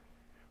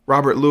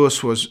 Robert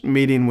Lewis was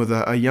meeting with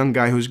a young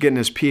guy who was getting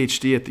his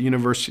PhD at the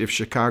University of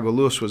Chicago.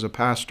 Lewis was a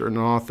pastor and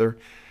an author.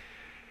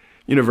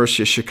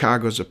 University of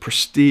Chicago is a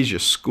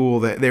prestigious school.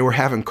 They were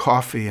having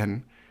coffee,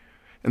 and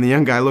the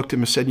young guy looked at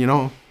him and said, "You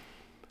know,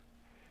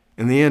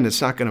 in the end,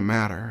 it's not going to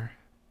matter."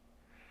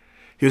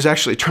 He was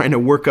actually trying to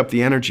work up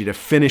the energy to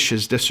finish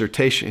his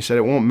dissertation. He said,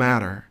 "It won't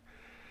matter."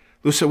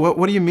 Lewis said,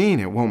 what do you mean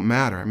it won't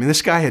matter? I mean,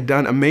 this guy had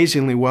done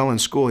amazingly well in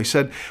school. He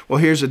said, "Well,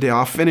 here's the deal.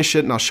 I'll finish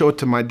it and I'll show it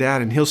to my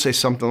dad, and he'll say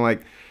something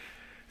like,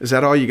 'Is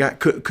that all you got?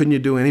 Couldn't you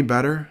do any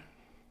better?'"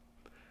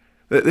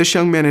 This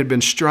young man had been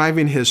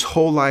striving his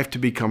whole life to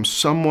become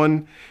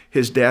someone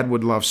his dad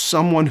would love,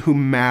 someone who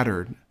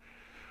mattered,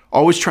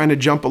 always trying to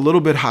jump a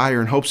little bit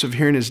higher in hopes of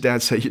hearing his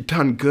dad say, "You've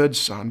done good,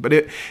 son." But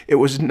it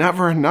was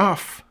never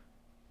enough.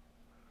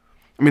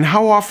 I mean,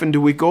 how often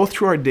do we go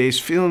through our days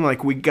feeling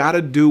like we got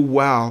to do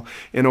well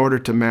in order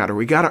to matter?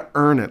 We got to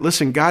earn it.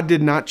 Listen, God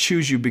did not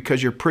choose you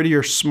because you're pretty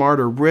or smart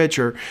or rich,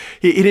 or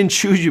he didn't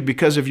choose you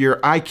because of your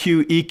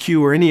IQ,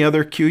 EQ, or any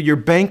other Q. Your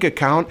bank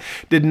account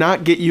did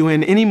not get you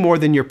in any more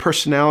than your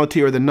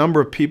personality or the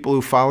number of people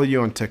who follow you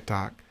on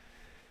TikTok.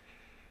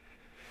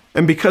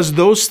 And because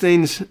those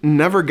things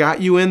never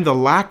got you in, the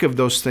lack of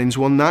those things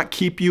will not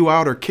keep you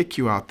out or kick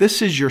you out.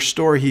 This is your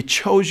story. He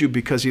chose you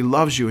because he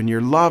loves you, and you're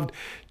loved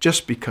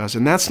just because.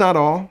 And that's not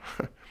all.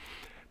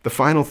 The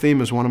final theme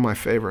is one of my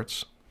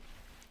favorites.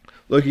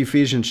 Look at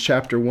Ephesians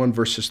chapter 1,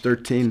 verses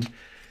 13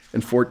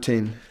 and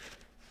 14. It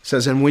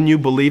says, "And when you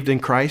believed in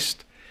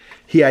Christ,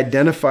 he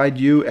identified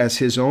you as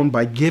his own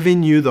by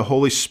giving you the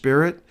Holy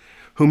Spirit,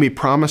 whom he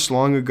promised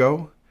long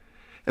ago.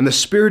 And the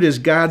Spirit is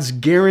God's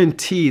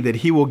guarantee that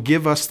he will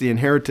give us the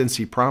inheritance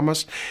he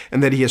promised,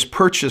 and that he has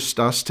purchased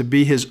us to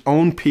be his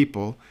own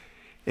people.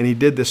 And he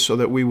did this so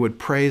that we would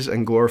praise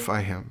and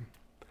glorify him."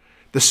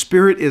 The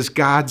Spirit is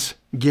God's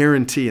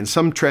guarantee. In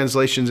some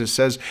translations, it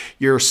says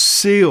you're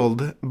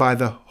sealed by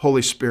the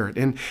Holy Spirit.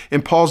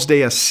 In Paul's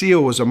day, a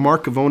seal was a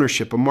mark of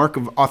ownership, a mark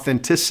of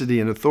authenticity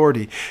and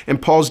authority. In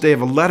Paul's day,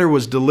 if a letter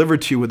was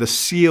delivered to you with a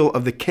seal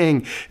of the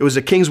king, it was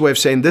a king's way of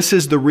saying, "This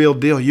is the real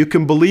deal. You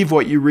can believe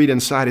what you read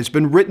inside. It's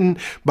been written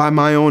by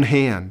my own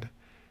hand."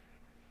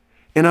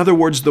 In other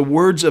words, the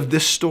words of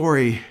this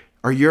story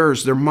are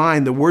yours. They're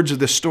mine. The words of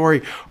this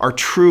story are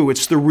true.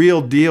 It's the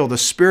real deal. The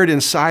Spirit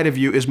inside of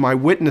you is my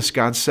witness,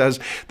 God says,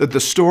 that the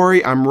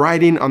story I'm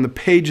writing on the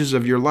pages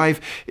of your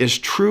life is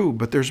true.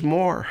 But there's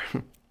more.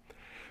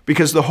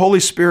 Because the Holy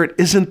Spirit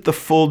isn't the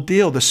full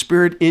deal. The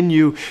Spirit in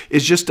you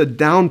is just a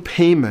down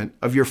payment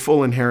of your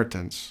full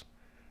inheritance.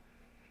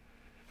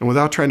 And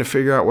without trying to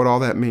figure out what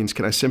all that means,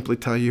 can I simply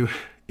tell you,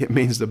 it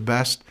means the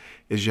best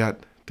is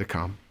yet to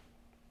come.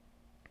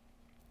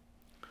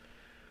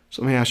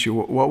 So let me ask you,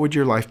 what would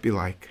your life be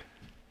like?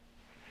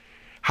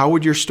 How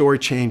would your story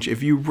change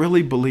if you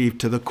really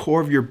believed to the core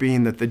of your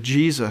being that the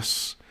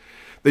Jesus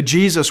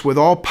with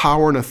all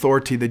power and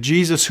authority, the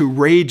Jesus who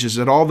rages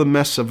at all the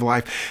mess of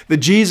life, the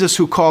Jesus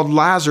who called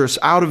Lazarus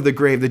out of the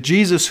grave, the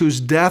Jesus whose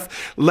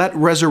death let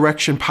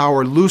resurrection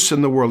power loose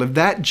in the world, if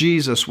that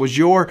Jesus was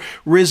your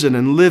risen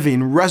and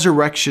living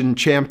resurrection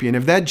champion,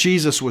 if that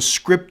Jesus was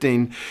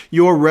scripting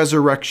your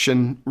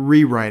resurrection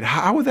rewrite,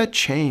 how would that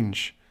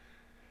change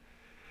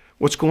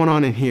what's going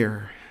on in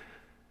here?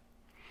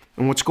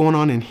 and what's going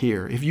on in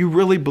here, if you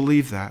really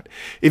believe that,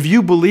 if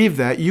you believe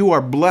that you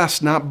are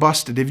blessed, not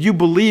busted, if you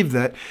believe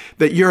that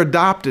you're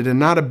adopted and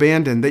not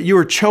abandoned, that you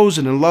are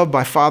chosen and loved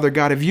by Father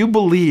God, if you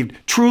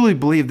truly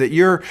believe that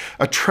you're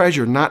a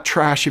treasure, not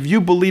trash, if you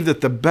believe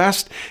that the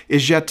best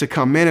is yet to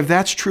come, man, if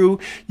that's true,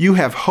 you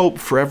have hope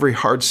for every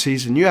hard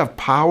season. You have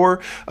power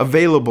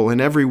available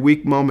in every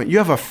weak moment. You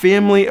have a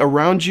family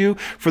around you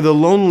for the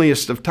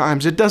loneliest of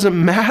times. It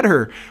doesn't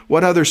matter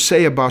what others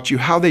say about you,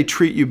 how they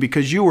treat you,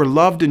 because you were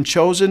loved and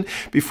chosen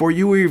before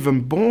you were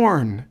even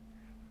born.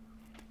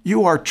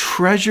 You are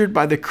treasured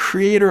by the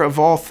Creator of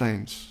all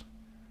things.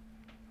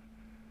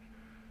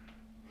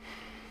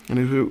 And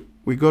as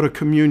we go to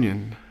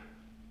communion,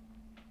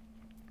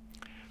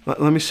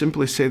 let me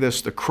simply say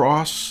this: the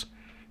cross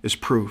is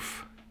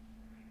proof.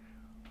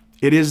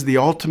 It is the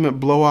ultimate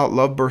blowout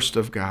love burst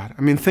of God.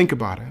 I mean, think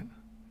about it.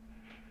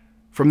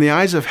 From the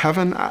eyes of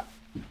heaven,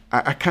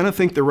 I kind of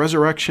think the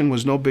resurrection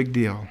was no big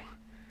deal.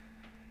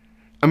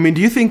 I mean,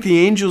 do you think the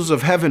angels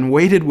of heaven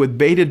waited with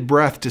bated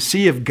breath to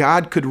see if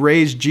God could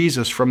raise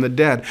Jesus from the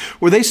dead?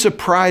 Were they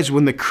surprised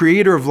when the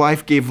Creator of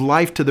life gave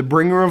life to the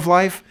bringer of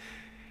life?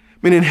 I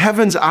mean, in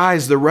heaven's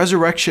eyes, the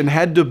resurrection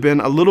had to have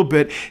been a little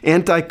bit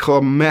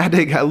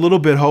anticlimactic, a little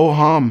bit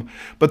ho-hum.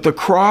 But the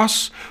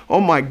cross, oh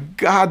my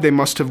God, they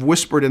must have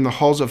whispered in the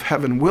halls of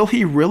heaven, will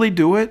He really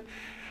do it?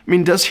 I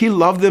mean, does He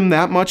love them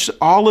that much,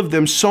 all of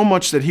them so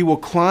much that He will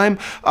climb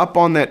up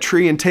on that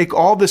tree and take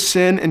all the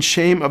sin and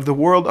shame of the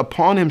world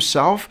upon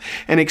Himself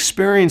and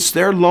experience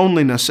their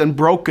loneliness and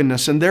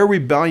brokenness and their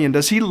rebellion?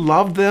 Does He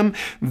love them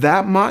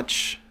that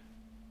much?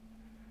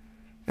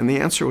 And the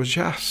answer was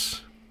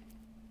yes.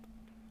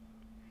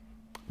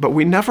 But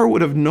we never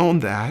would have known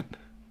that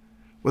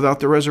without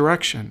the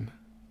resurrection.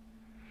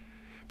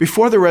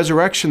 Before the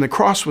resurrection, the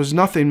cross was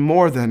nothing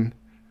more than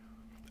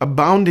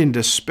abounding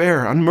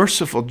despair,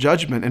 unmerciful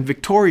judgment, and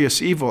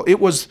victorious evil. It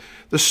was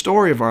the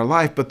story of our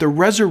life, but the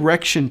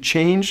resurrection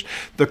changed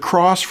the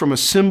cross from a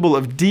symbol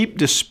of deep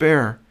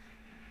despair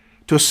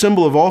to a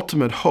symbol of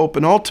ultimate hope,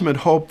 an ultimate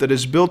hope that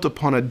is built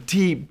upon a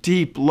deep,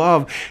 deep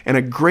love and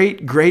a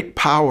great, great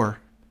power.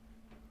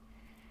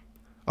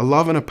 A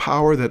love and a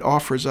power that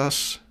offers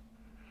us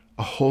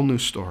a whole new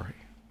story.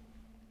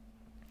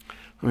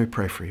 Let me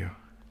pray for you.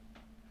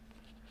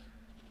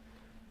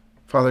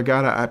 Father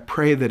God, I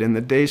pray that in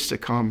the days to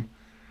come,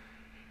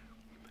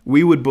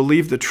 we would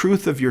believe the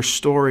truth of your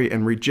story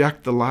and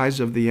reject the lies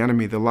of the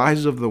enemy, the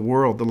lies of the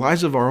world, the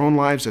lies of our own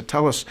lives that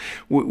tell us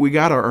we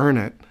got to earn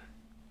it.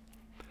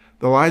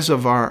 The lies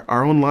of our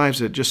own lives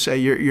that just say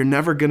you're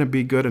never going to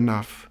be good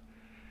enough.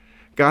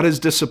 God is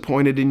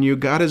disappointed in you.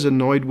 God is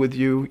annoyed with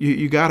you.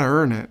 You got to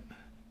earn it.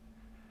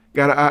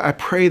 God, I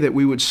pray that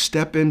we would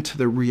step into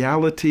the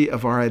reality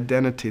of our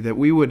identity, that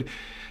we would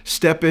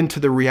step into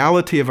the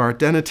reality of our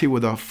identity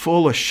with a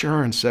full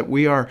assurance that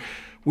we are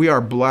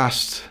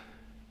blessed,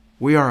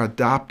 we are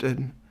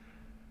adopted,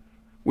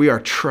 we are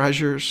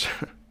treasures,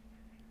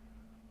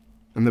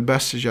 and the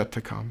best is yet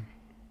to come.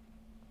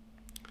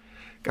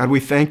 God, we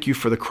thank you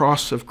for the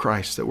cross of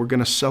Christ that we're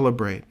going to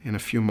celebrate in a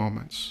few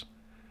moments.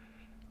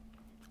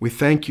 We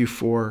thank you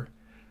for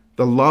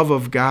the love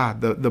of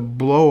God, the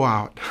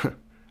blowout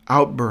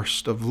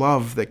outburst of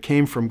love that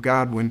came from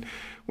God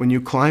when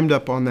you climbed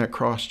up on that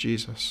cross,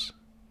 Jesus.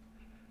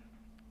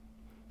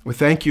 We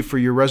thank you for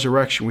your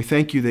resurrection. We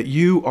thank you that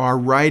you are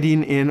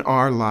writing in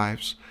our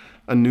lives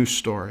a new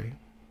story.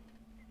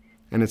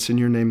 And it's in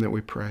your name that we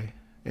pray.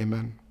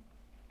 Amen.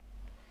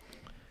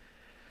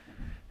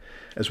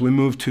 As we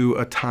move to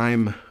a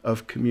time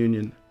of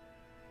communion,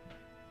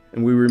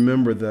 and we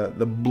remember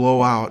the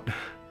blowout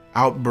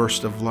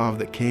outburst of love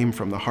that came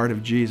from the heart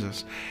of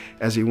Jesus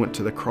as he went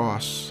to the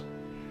cross,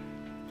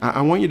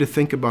 I want you to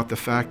think about the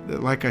fact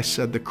that, like I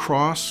said, the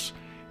cross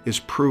is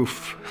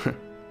proof.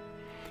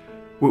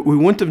 We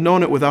wouldn't have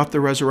known it without the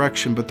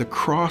resurrection, but the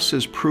cross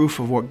is proof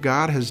of what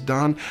God has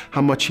done,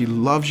 how much He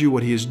loves you,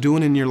 what He is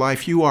doing in your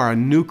life. You are a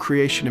new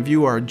creation. If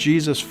you are a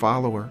Jesus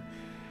follower,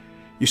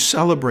 you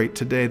celebrate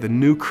today the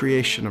new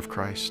creation of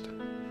Christ.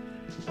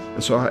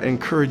 And so I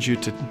encourage you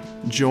to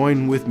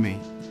join with me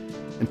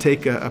and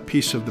take a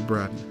piece of the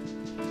bread.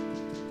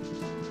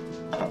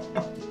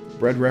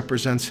 Bread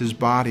represents His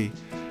body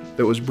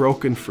that was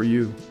broken for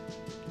you.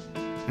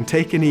 And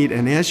take and eat,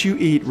 and as you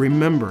eat,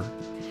 remember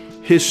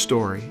His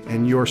story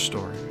and your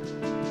story.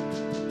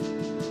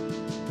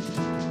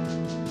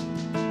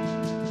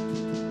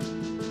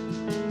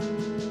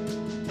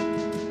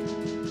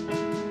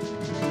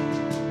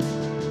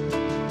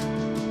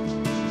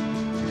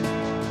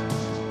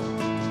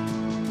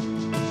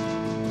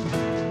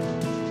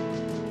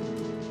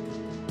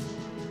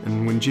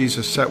 And when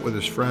Jesus sat with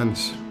His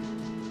friends,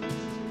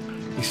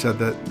 He said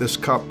that this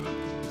cup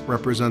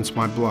represents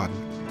my blood,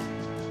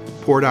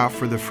 poured out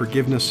for the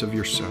forgiveness of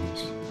your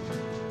sins.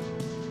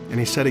 And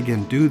He said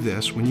again, do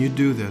this. When you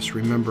do this,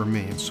 remember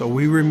me. And so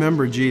we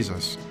remember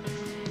Jesus,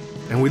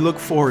 and we look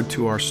forward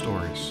to our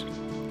stories.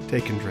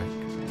 Take and drink.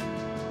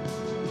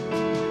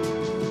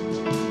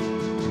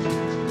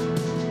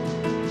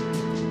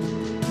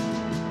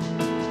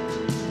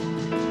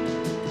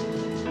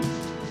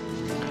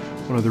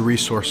 one of the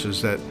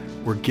resources that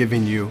we're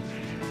giving you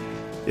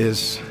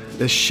is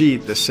this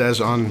sheet that says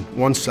on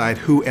one side,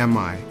 "Who am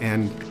I?"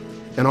 And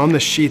on the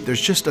sheet,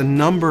 there's just a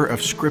number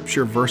of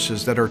scripture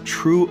verses that are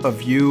true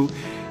of you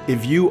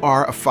if you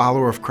are a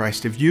follower of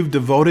Christ, if you've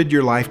devoted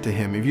your life to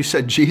Him, if you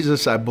said,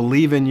 "Jesus, I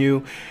believe in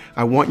you.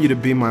 I want you to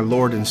be my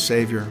Lord and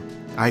Savior.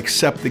 I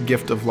accept the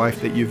gift of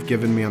life that you've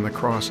given me on the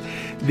cross."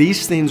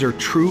 These things are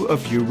true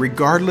of you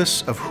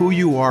regardless of who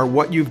you are,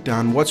 what you've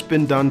done, what's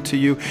been done to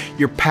you.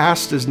 Your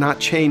past does not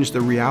change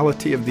the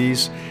reality of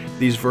these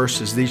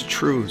verses, these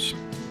truths.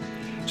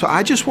 So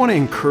I just want to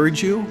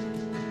encourage you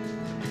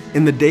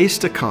in the days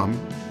to come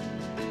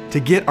to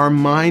get our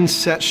minds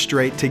set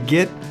straight, to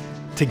get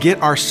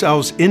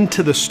ourselves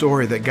into the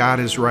story that God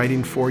is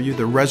writing for you,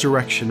 the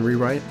resurrection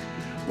rewrite.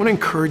 I want to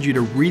encourage you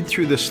to read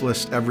through this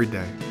list every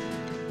day.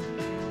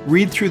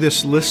 Read through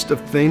this list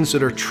of things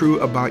that are true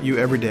about you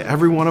every day.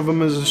 Every one of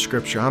them is a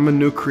scripture. I'm a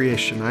new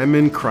creation. I'm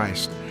in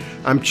Christ.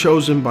 I'm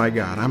chosen by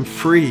God. I'm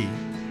free.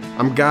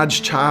 I'm God's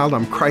child.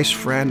 I'm Christ's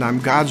friend. I'm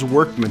God's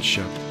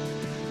workmanship.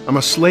 I'm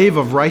a slave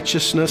of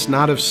righteousness,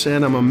 not of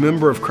sin. I'm a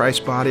member of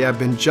Christ's body. I've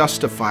been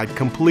justified,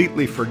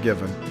 completely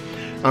forgiven.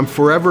 I'm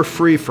forever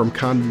free from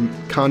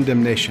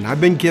condemnation.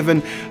 I've been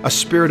given a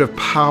spirit of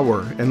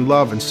power and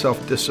love and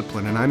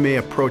self-discipline, and I may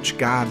approach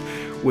God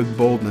with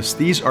boldness.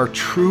 These are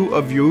true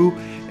of you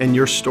and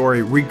your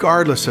story,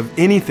 regardless of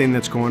anything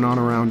that's going on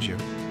around you.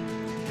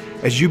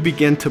 As you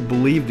begin to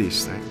believe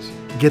these things,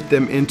 get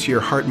them into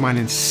your heart and mind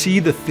and see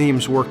the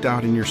themes worked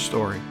out in your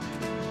story,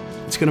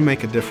 it's going to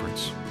make a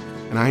difference.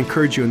 And I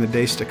encourage you in the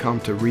days to come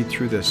to read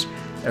through this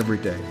every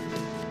day.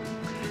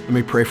 Let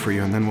me pray for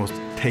you, and then we'll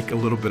take a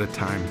little bit of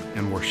time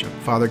and worship.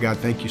 Father God,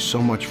 thank you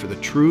so much for the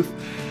truth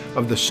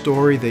of the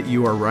story that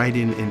you are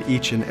writing in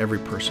each and every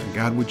person.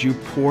 God, would you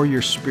pour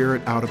your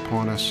Spirit out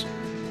upon us?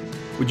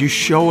 Would you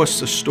show us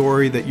the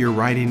story that you're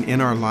writing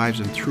in our lives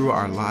and through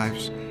our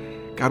lives?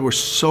 God, we're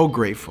so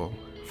grateful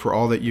for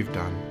all that you've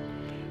done.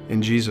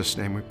 In Jesus'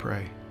 name we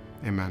pray.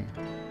 Amen.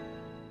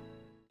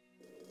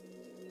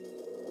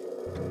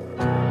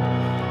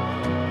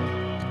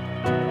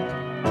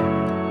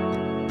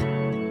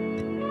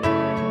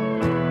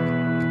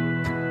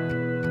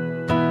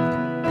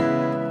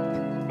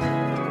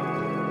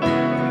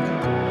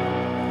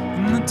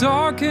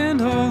 Dark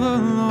and all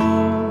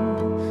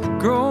alone,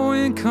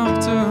 growing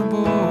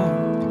comfortable.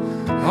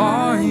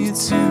 Are you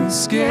too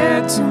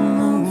scared to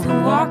move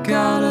and walk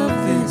out of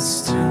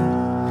this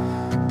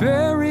tomb?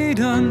 Buried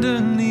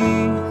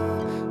underneath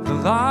the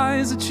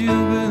lies that you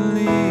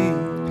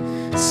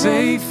believe,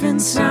 safe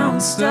and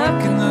sound,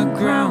 stuck in the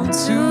ground,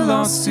 too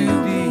lost to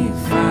be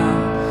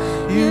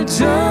found. You're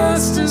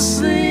just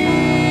asleep,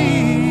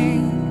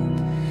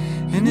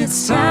 and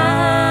it's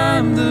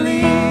time to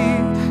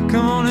leave.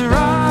 Come on and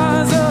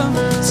rise up,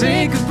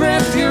 take a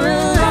breath, you're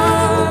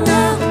alive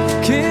now.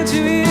 Can't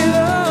you hear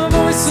the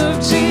voice of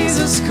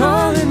Jesus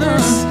calling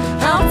us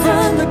out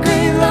from the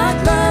grave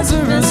like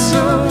Lazarus?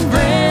 So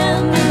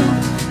brand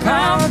new,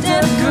 power of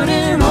death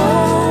couldn't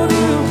hold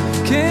you.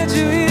 Can't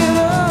you hear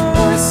the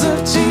voice of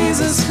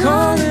Jesus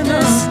calling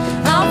us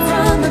out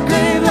from the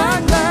grave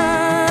like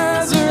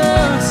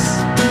Lazarus?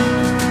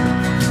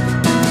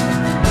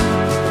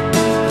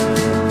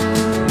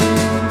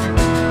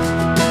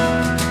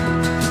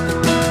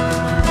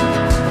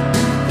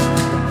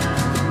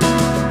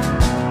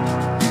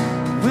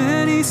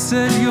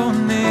 Said your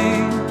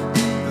name,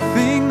 the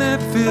thing that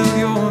filled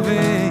your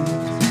veins.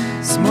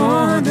 It's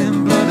more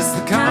than blood, it's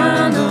the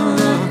kind of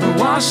love that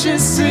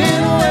washes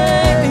sin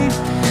away.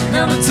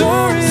 Now the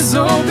door is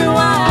open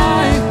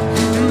wide,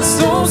 and the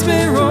soul's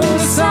been rolled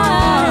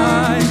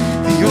aside.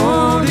 The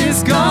old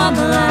is gone,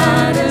 the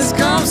light has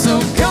come, so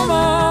come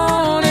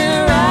on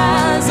and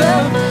rise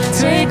up.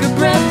 Take a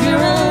breath, you're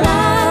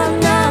alive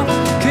now.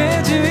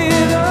 Can't you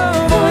hear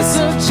the voice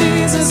of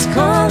Jesus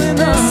calling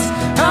us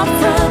out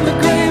from the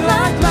grave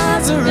like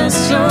Lazarus?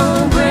 So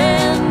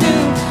brand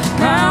new,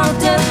 power of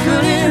death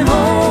couldn't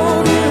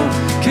hold you.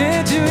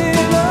 Can't you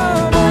hear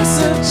the voice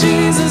of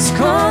Jesus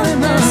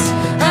calling us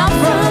out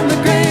from the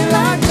grave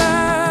like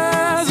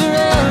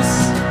Lazarus?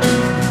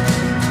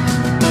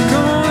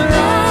 Come on and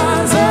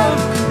rise up,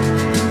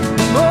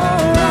 oh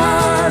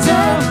rise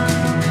up,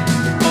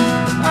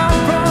 out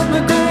from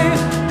the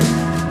grave,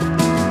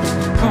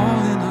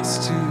 calling us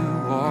to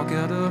walk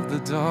out of the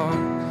dark.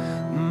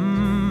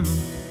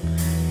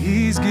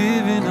 He's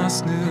giving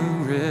us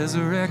new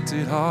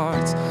resurrected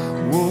hearts.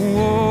 Whoa,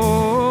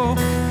 whoa.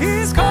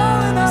 He's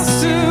calling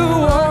us to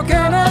walk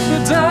out of the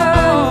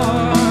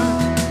dark.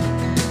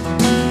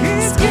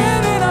 He's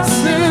giving us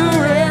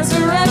new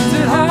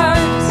resurrected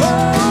hearts.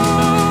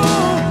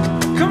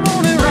 Whoa. Come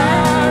on and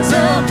rise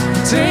up.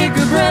 Take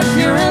a breath,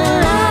 you're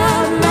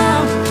alive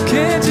now.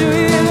 Can't you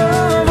hear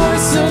the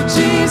voice of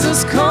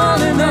Jesus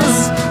calling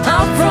us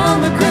out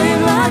from the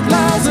grave like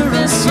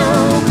Lazarus? So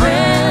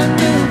brand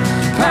new,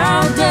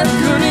 power that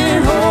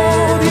couldn't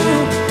hold you.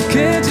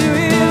 Can't you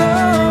hear the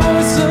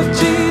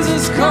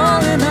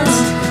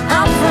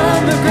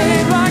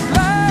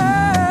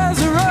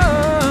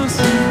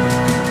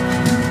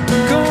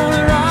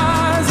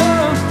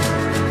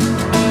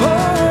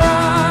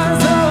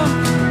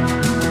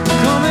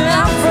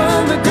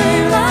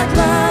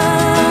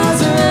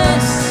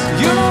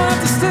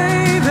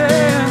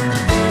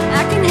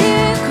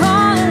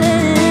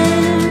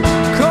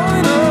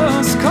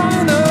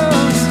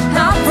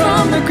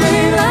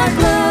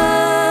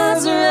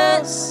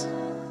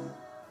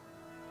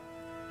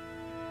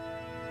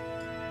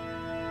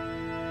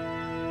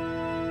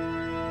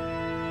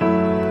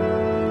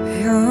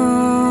You're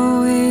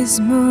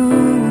always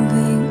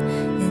moving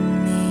in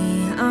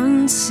the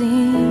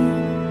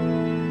unseen.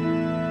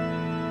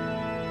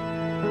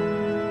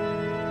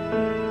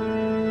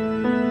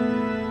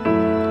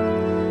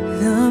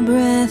 The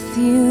breath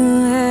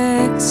you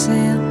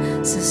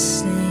exhale,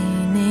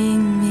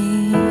 sustaining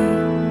me.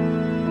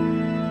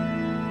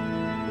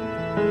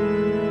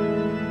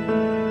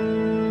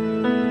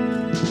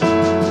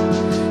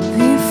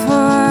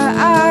 Before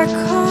I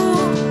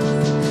call,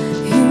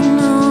 you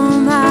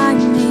know my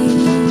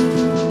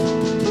need.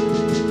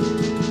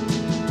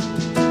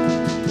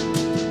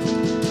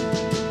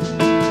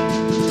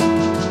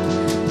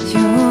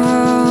 You're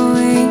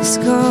always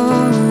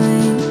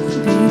going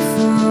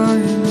before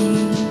me.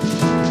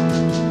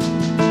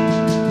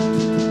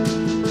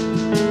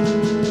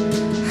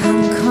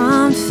 I'm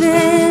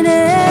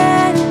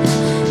confident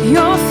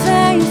your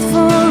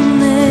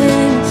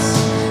faithfulness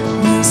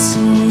will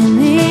see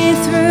me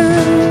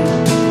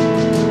through.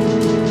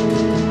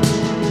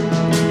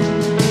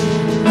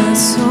 My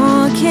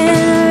soul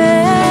can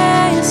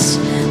rest,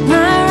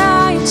 my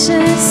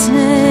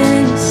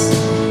righteousness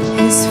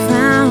is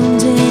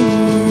found in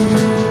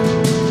you.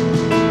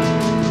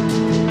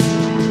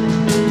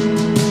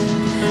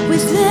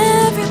 With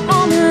every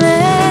moment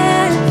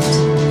left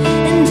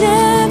and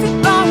every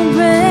hour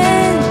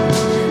breath,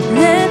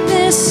 let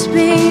this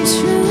be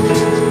true.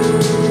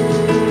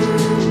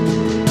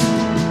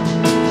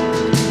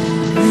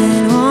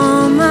 Let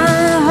all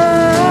my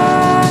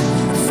heart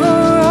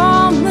for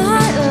all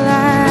my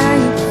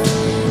life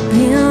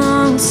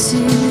belongs to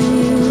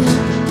you.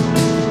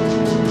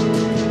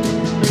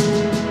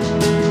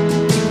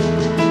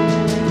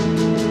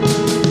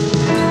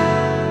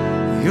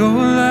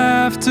 Your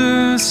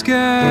laughter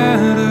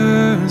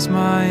scatters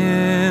my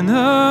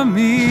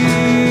enemy.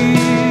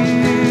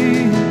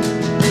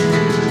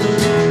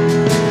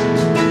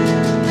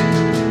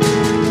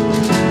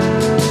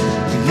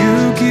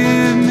 You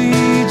give me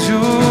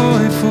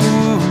joy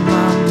for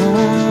my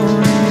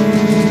morning.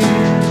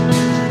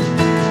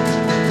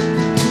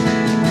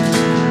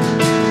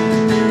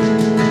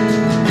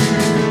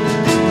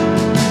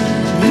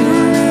 You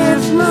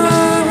lift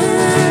my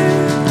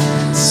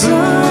head so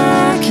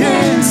I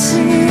can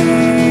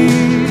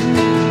see.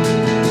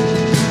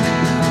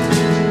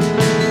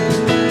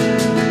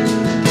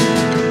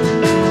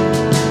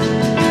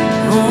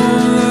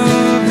 All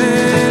of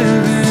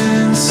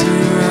heaven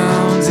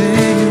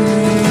surrounding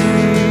me.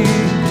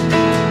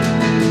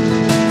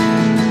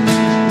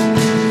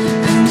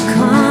 I'm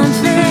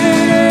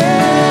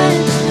confident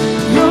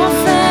your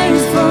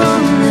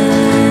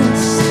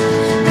faithfulness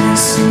will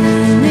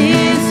see me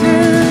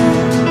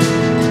through.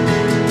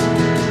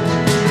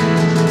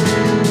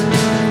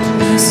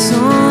 My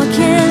soul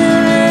can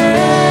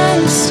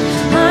rest,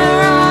 my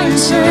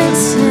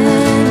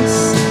righteousness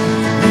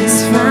is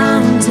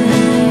found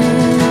in you.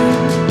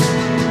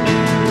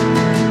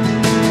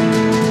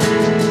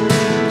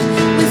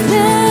 With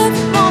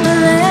every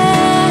moment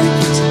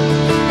left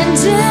and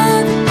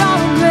every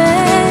hour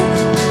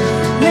breath,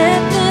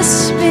 let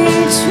this be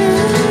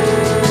true.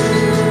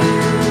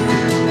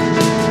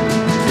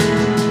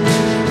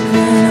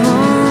 Let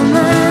all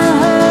my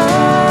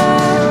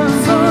heart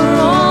for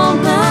all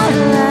my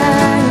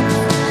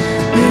life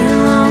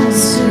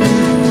belongs to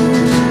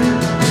you.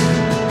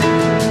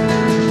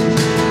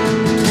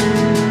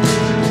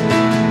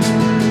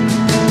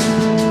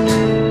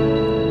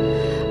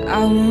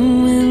 I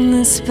won't win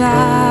this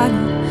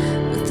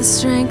battle with the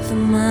strength of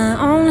my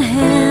own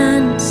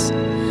hands.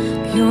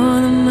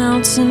 You're the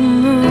mountain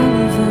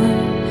mover,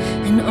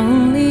 and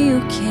only you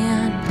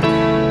can.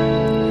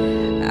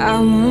 I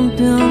won't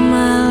build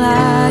my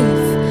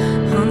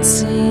life on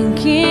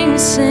sinking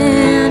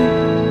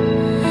sand.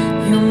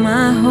 You're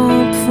my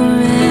hope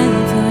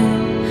forever,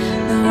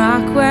 the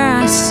rock where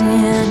I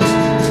stand.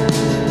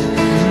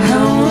 I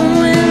won't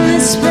win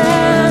this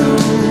battle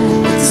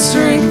with the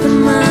strength of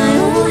my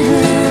own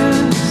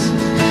hands.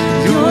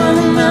 You're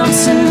the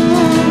mountain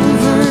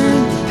mover,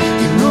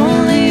 and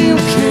only you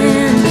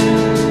can.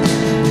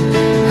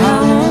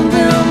 I won't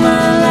build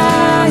my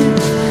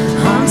life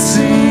on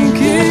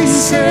sinking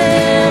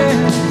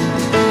sand.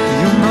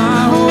 You're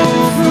my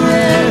hope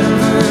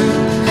forever,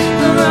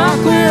 The rock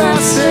where I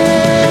stand.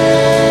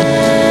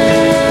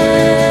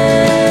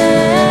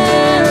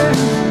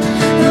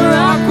 The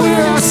rock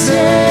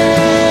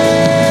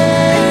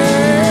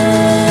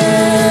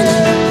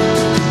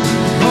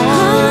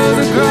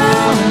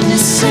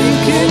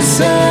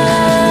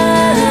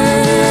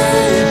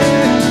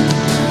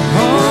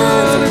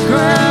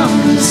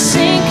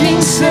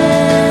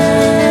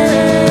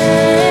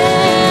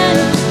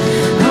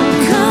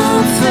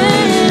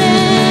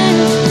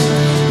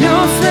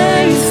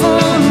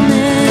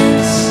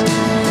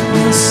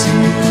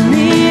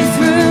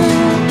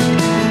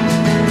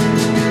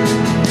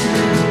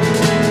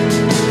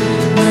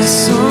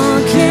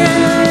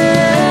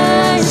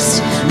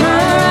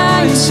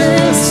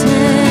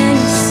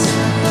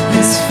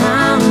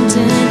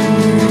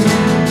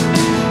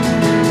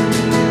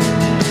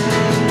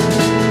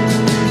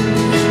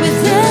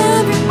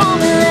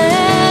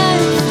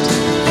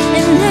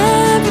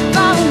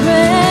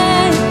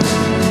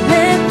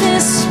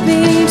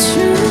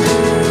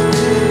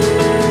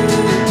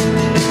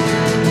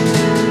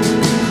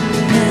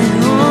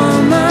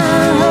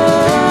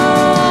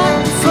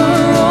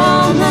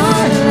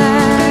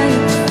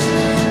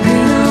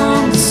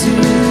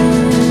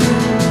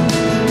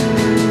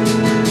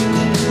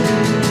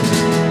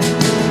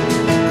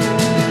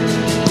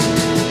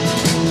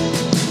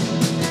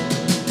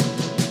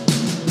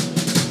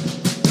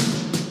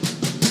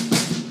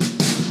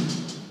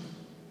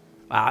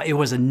Wow, it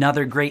was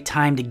another great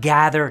time to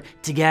gather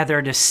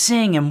together, to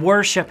sing and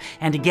worship,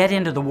 and to get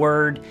into the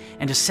Word,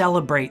 and to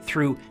celebrate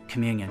through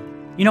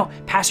communion. You know,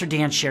 Pastor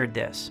Dan shared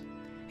this.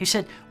 He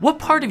said, what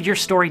part of your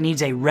story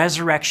needs a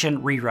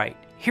resurrection rewrite?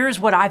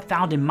 Here's what I've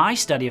found in my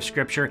study of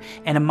Scripture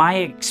and in my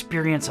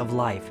experience of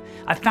life.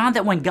 I found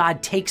that when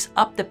God takes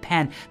up the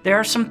pen, there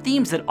are some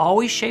themes that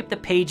always shape the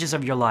pages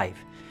of your life.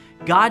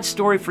 God's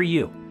story for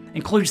you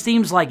includes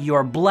themes like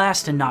you're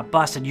blessed and not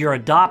busted, you're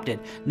adopted,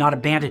 not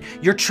abandoned,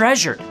 you're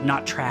treasured,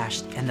 not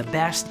trashed, and the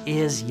best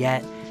is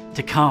yet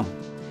to come.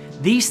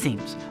 These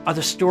themes are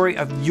the story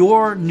of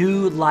your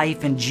new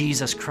life in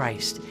Jesus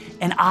Christ.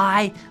 And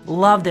I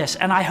love this,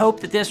 and I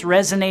hope that this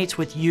resonates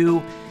with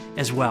you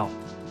as well.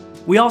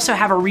 We also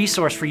have a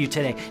resource for you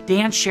today.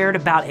 Dan shared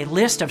about a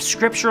list of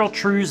scriptural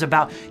truths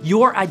about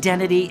your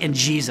identity in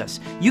Jesus.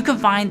 You can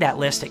find that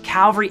list at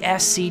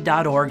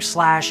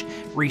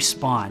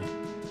calvarysc.org/respond.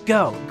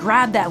 Go,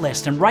 grab that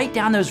list and write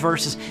down those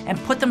verses and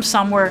put them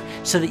somewhere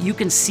so that you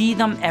can see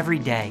them every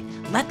day.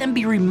 Let them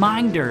be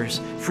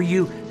reminders for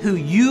you who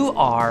you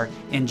are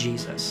in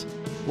Jesus.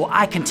 Well,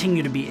 I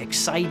continue to be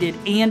excited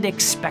and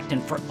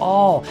expectant for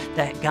all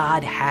that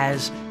God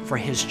has for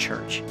His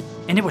church.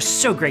 And it was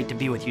so great to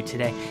be with you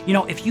today. You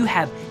know, if you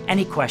have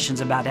any questions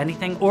about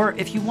anything, or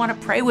if you want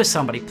to pray with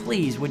somebody,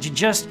 please, would you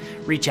just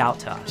reach out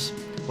to us?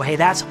 Well, hey,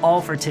 that's all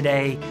for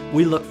today.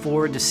 We look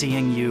forward to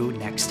seeing you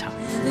next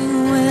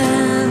time.